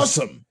 She's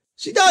awesome.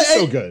 She does. She's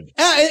so good.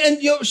 And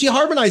she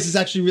harmonizes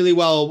actually really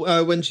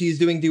well when she's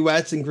doing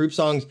duets and group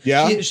songs.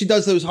 Yeah. She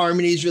does those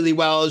harmonies really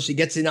well. She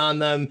gets in on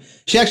them.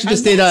 She actually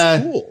just did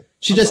cool.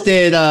 She just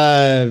did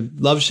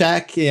Love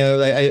Shack.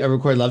 I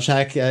recorded Love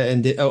Shack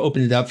and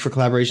opened it up for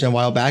collaboration a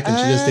while back, and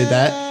she just did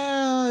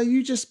that.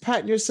 You just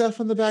patting yourself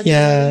on the back.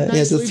 Yeah,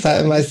 just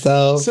patting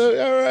myself. So,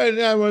 all right,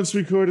 I once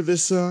recorded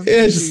this song.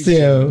 Yeah, just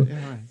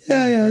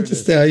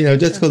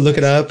just go look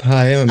it up.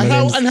 Hi, and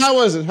how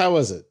was it? How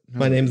was it?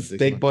 My name's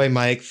Big Boy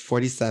Mike,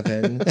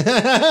 47.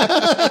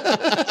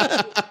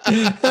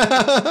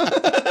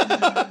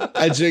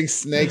 I drink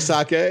snake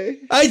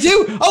sake. I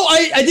do. Oh,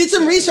 I did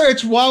some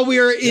research while we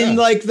were in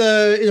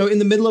in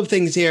the middle of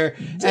things here,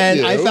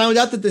 and I found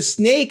out that the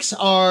snakes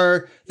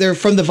they're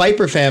from the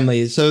viper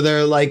family, so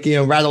they're like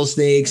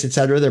rattlesnakes,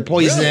 etc. They're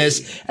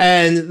poisonous,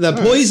 and the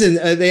poison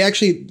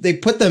they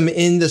put them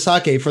in the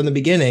sake from the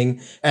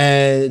beginning,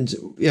 and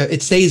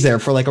it stays there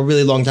for like a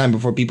really long time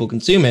before people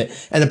consume it.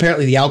 And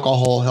apparently, the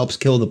alcohol helps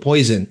kill the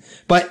poison.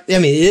 But I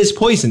mean, it is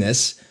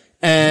poisonous.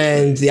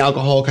 And the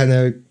alcohol kind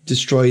of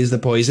destroys the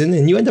poison,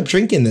 and you end up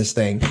drinking this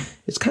thing.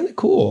 It's kind of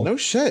cool. No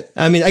shit.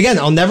 I mean, again,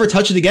 I'll never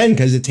touch it again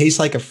because it tastes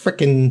like a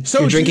freaking.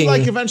 So drinking,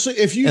 like eventually,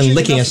 if you and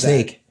licking a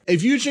snake.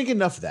 If you drink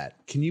enough of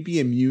that, can you be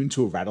immune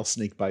to a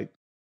rattlesnake bite?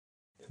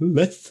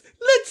 Let's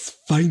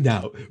find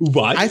out.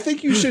 What? I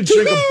think you should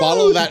drink a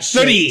bottle of that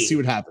shit and see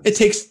what happens. It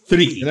takes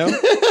 3. You know.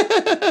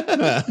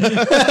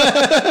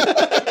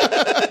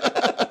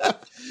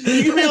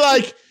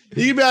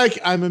 You can be like,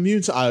 I'm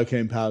immune to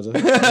iocane powder.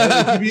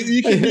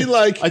 You can be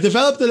like, I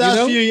developed the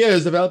last few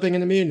years developing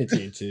an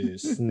immunity to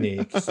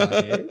snake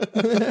sake.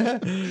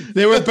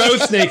 They were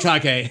both snake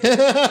sake.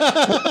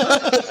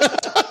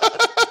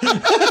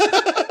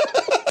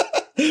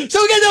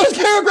 So again, that was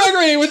Carol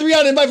Gregory with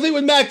Rhiannon by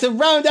Fleetwood Mac to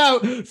round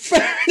out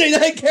Friday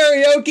Night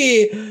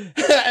Karaoke,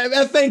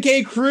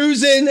 FNK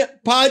Cruisin'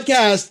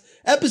 podcast,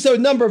 episode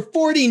number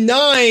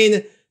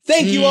 49.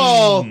 Thank you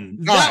all.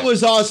 That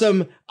was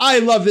awesome. I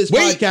love this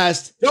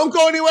podcast. Don't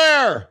go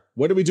anywhere.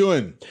 What are we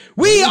doing?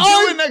 We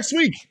are doing next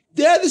week.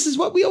 Yeah, this is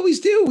what we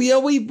always do.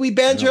 We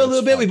banter a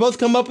little bit. We both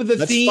come up with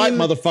a theme. Let's fight,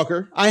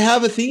 motherfucker. I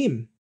have a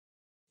theme.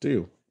 Do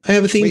you? I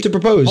have a theme to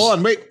propose. Hold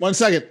on, wait 1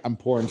 second. I'm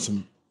pouring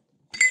some.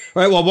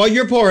 All right. Well, while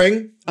you're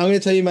pouring, I'm going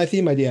to tell you my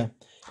theme idea,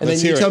 and then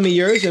you tell me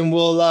yours, and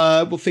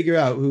we'll figure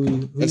out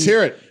who. Let's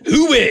hear it.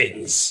 Who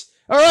wins?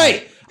 All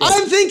right.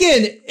 I'm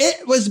thinking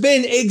it was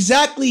been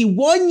exactly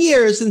 1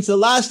 year since the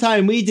last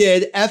time we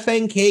did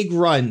FNK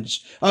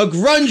Grunge. A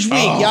Grunge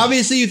Week.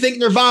 Obviously, you think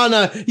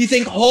Nirvana, you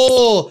think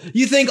Hole,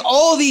 you think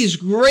all these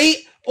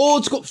great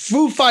old school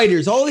Foo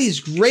Fighters, all these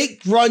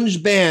great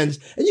grunge bands,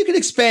 and you can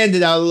expand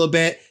it out a little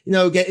bit,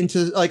 get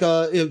into like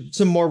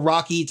some more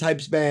rocky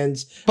types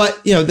bands.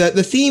 But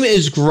the theme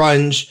is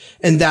grunge,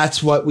 and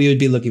that's what we would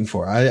be looking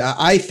for.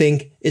 I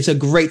think it's a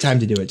great time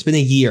to do it. It's been a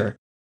year,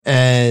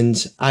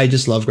 and I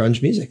just love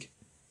grunge music.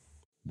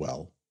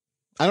 Well,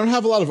 I don't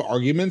have a lot of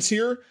arguments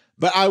here,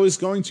 but I was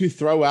going to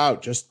throw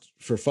out, just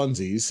for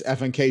funsies,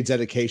 FNK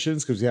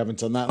dedications, because we haven't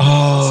done that.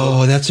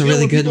 Oh, that's a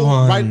really good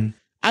one.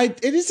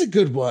 It is a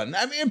good one.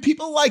 I mean,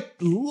 people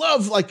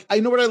love, I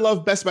know what I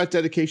love best about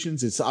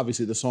dedications. It's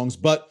obviously the songs,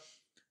 but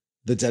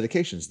the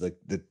dedications,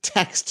 the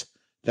text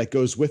that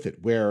goes with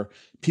it, where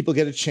people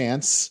get a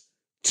chance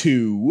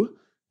to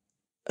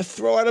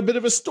throw out a bit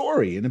of a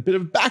story and a bit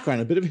of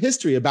background, a bit of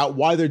history about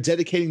why they're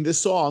dedicating this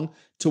song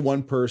to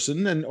one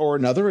person or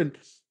another. And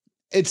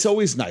it's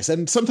always nice.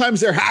 And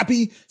sometimes they're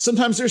happy,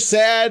 sometimes they're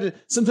sad,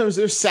 sometimes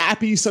they're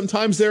sappy,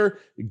 sometimes they're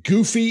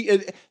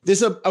goofy.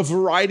 There's a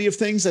variety of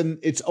things, and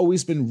it's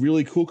always been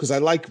really cool because I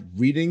like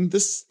reading the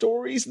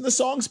stories and the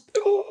songs.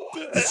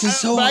 This is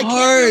so hard. I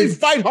can't really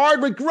fight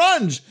hard with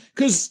grunge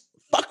because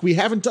fuck, we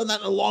haven't done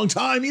that in a long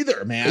time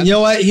either, man. You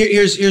know what?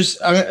 Here's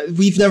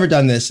we've never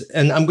done this,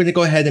 and I'm going to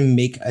go ahead and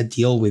make a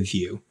deal with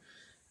you.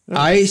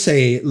 I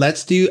say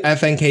let's do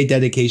FNK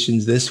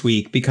dedications this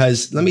week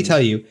because let me tell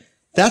you,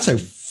 that's a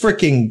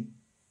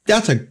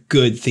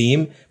good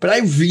theme, but I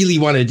really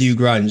want to do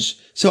grunge.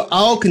 So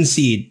I'll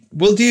concede.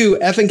 We'll do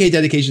FNK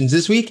dedications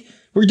this week.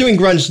 We're doing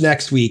grunge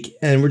next week,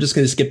 and we're just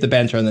going to skip the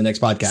banter on the next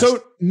podcast.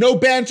 So no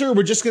banter.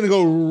 We're just going to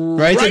go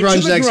right to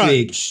grunge next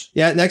week.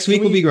 Yeah, next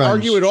week will be grunge.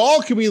 Argue it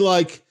all? Can we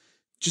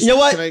you know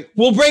what?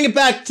 We'll bring it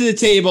back to the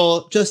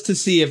table just to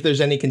see if there's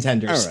any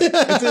contenders. All right.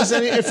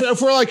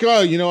 if we're like,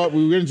 oh, you know what?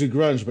 We were going to do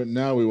grunge, but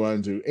now we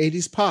want to do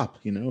 80s pop,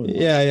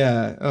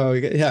 Yeah. Oh,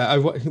 yeah.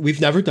 We've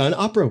never done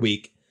opera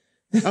week.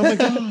 Oh, my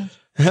God.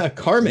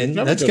 Carmen,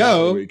 let's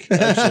go. Week, all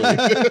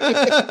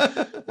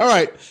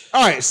right.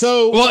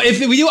 So, well, if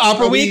we do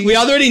opera week, we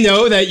already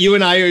know that you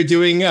and I are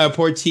doing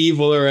Porti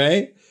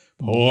Volare.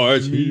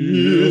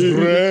 Porti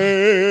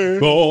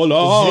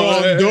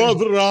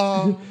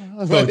Volare.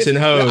 Boats and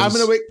hoes. I'm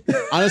gonna wait.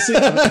 Honestly,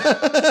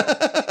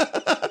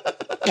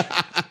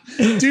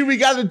 Dude, we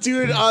got to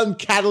do it on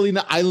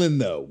Catalina Island,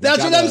 though.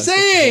 That's what I'm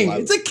saying.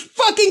 It's a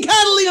fucking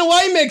Catalina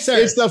wine mixer.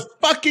 It's the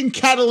fucking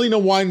Catalina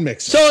wine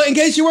mixer. So, in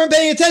case you weren't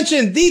paying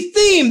attention, the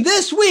theme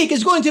this week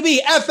is going to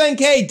be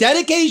FNK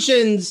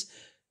dedications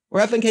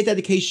or FNK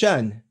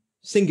dedication,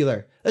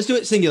 singular. Let's do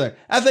it singular.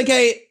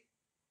 FNK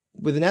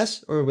with an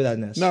S or without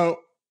an S? No,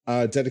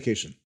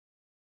 dedication.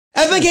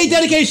 FNK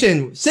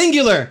dedication,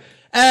 singular.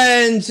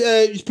 And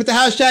just put the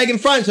hashtag in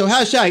front. So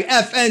hashtag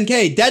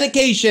FNK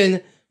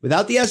dedication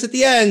without the S at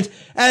the end.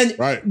 And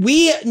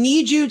we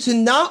need you to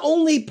not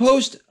only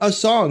post a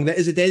song that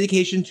is a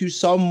dedication to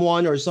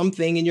someone or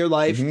something in your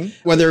life,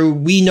 whether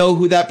we know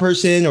who that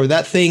person or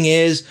that thing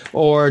is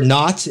or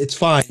not, it's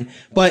fine.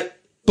 But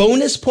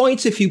bonus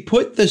points if you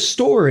put the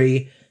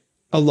story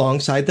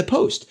alongside the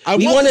post.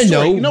 We want to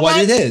know what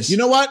it is. You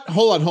know what?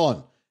 Hold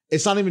on.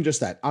 It's not even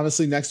just that.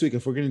 Honestly, next week,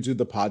 if we're going to do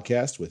the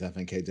podcast with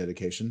FNK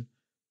dedication,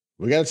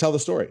 we got to tell the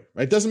story,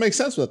 right? It doesn't make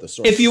sense without the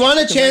story. If you want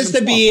a chance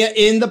to be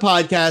in the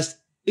podcast,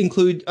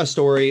 include a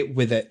story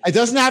with it. It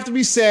doesn't have to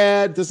be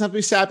sad. It doesn't have to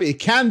be sappy. It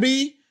can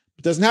be, but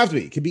it doesn't have to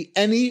be. It could be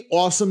any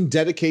awesome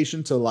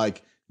dedication to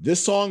like,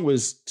 this song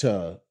was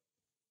to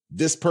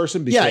this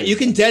person. Yeah, you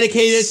can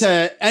dedicate it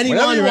to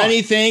anyone or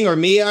anything or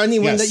me,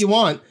 anyone that you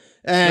want.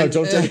 And,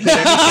 no, don't dedicate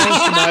any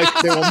songs to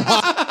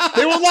Mike.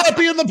 They will not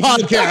be in the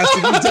podcast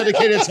if you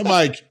dedicate it to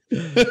Mike.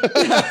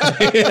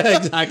 Yeah,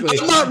 exactly.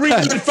 I'm not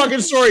reading that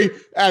fucking story.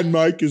 And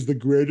Mike is the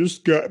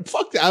greatest guy.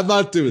 Fuck that. I'm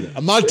not doing it.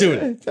 I'm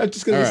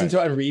just going to listen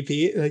to it on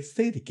repeat. Like,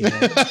 say it again.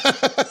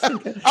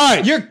 All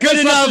right. You're good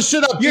enough.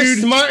 Shut up, You're dude.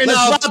 smart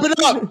enough. Let's wrap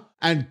it up.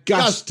 And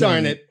gosh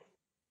darn it.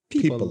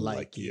 People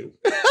like you.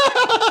 Thank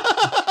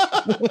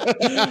you,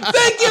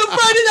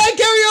 Friday Night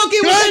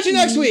Karaoke. We'll catch you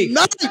next week.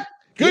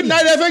 Good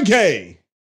night, FNK.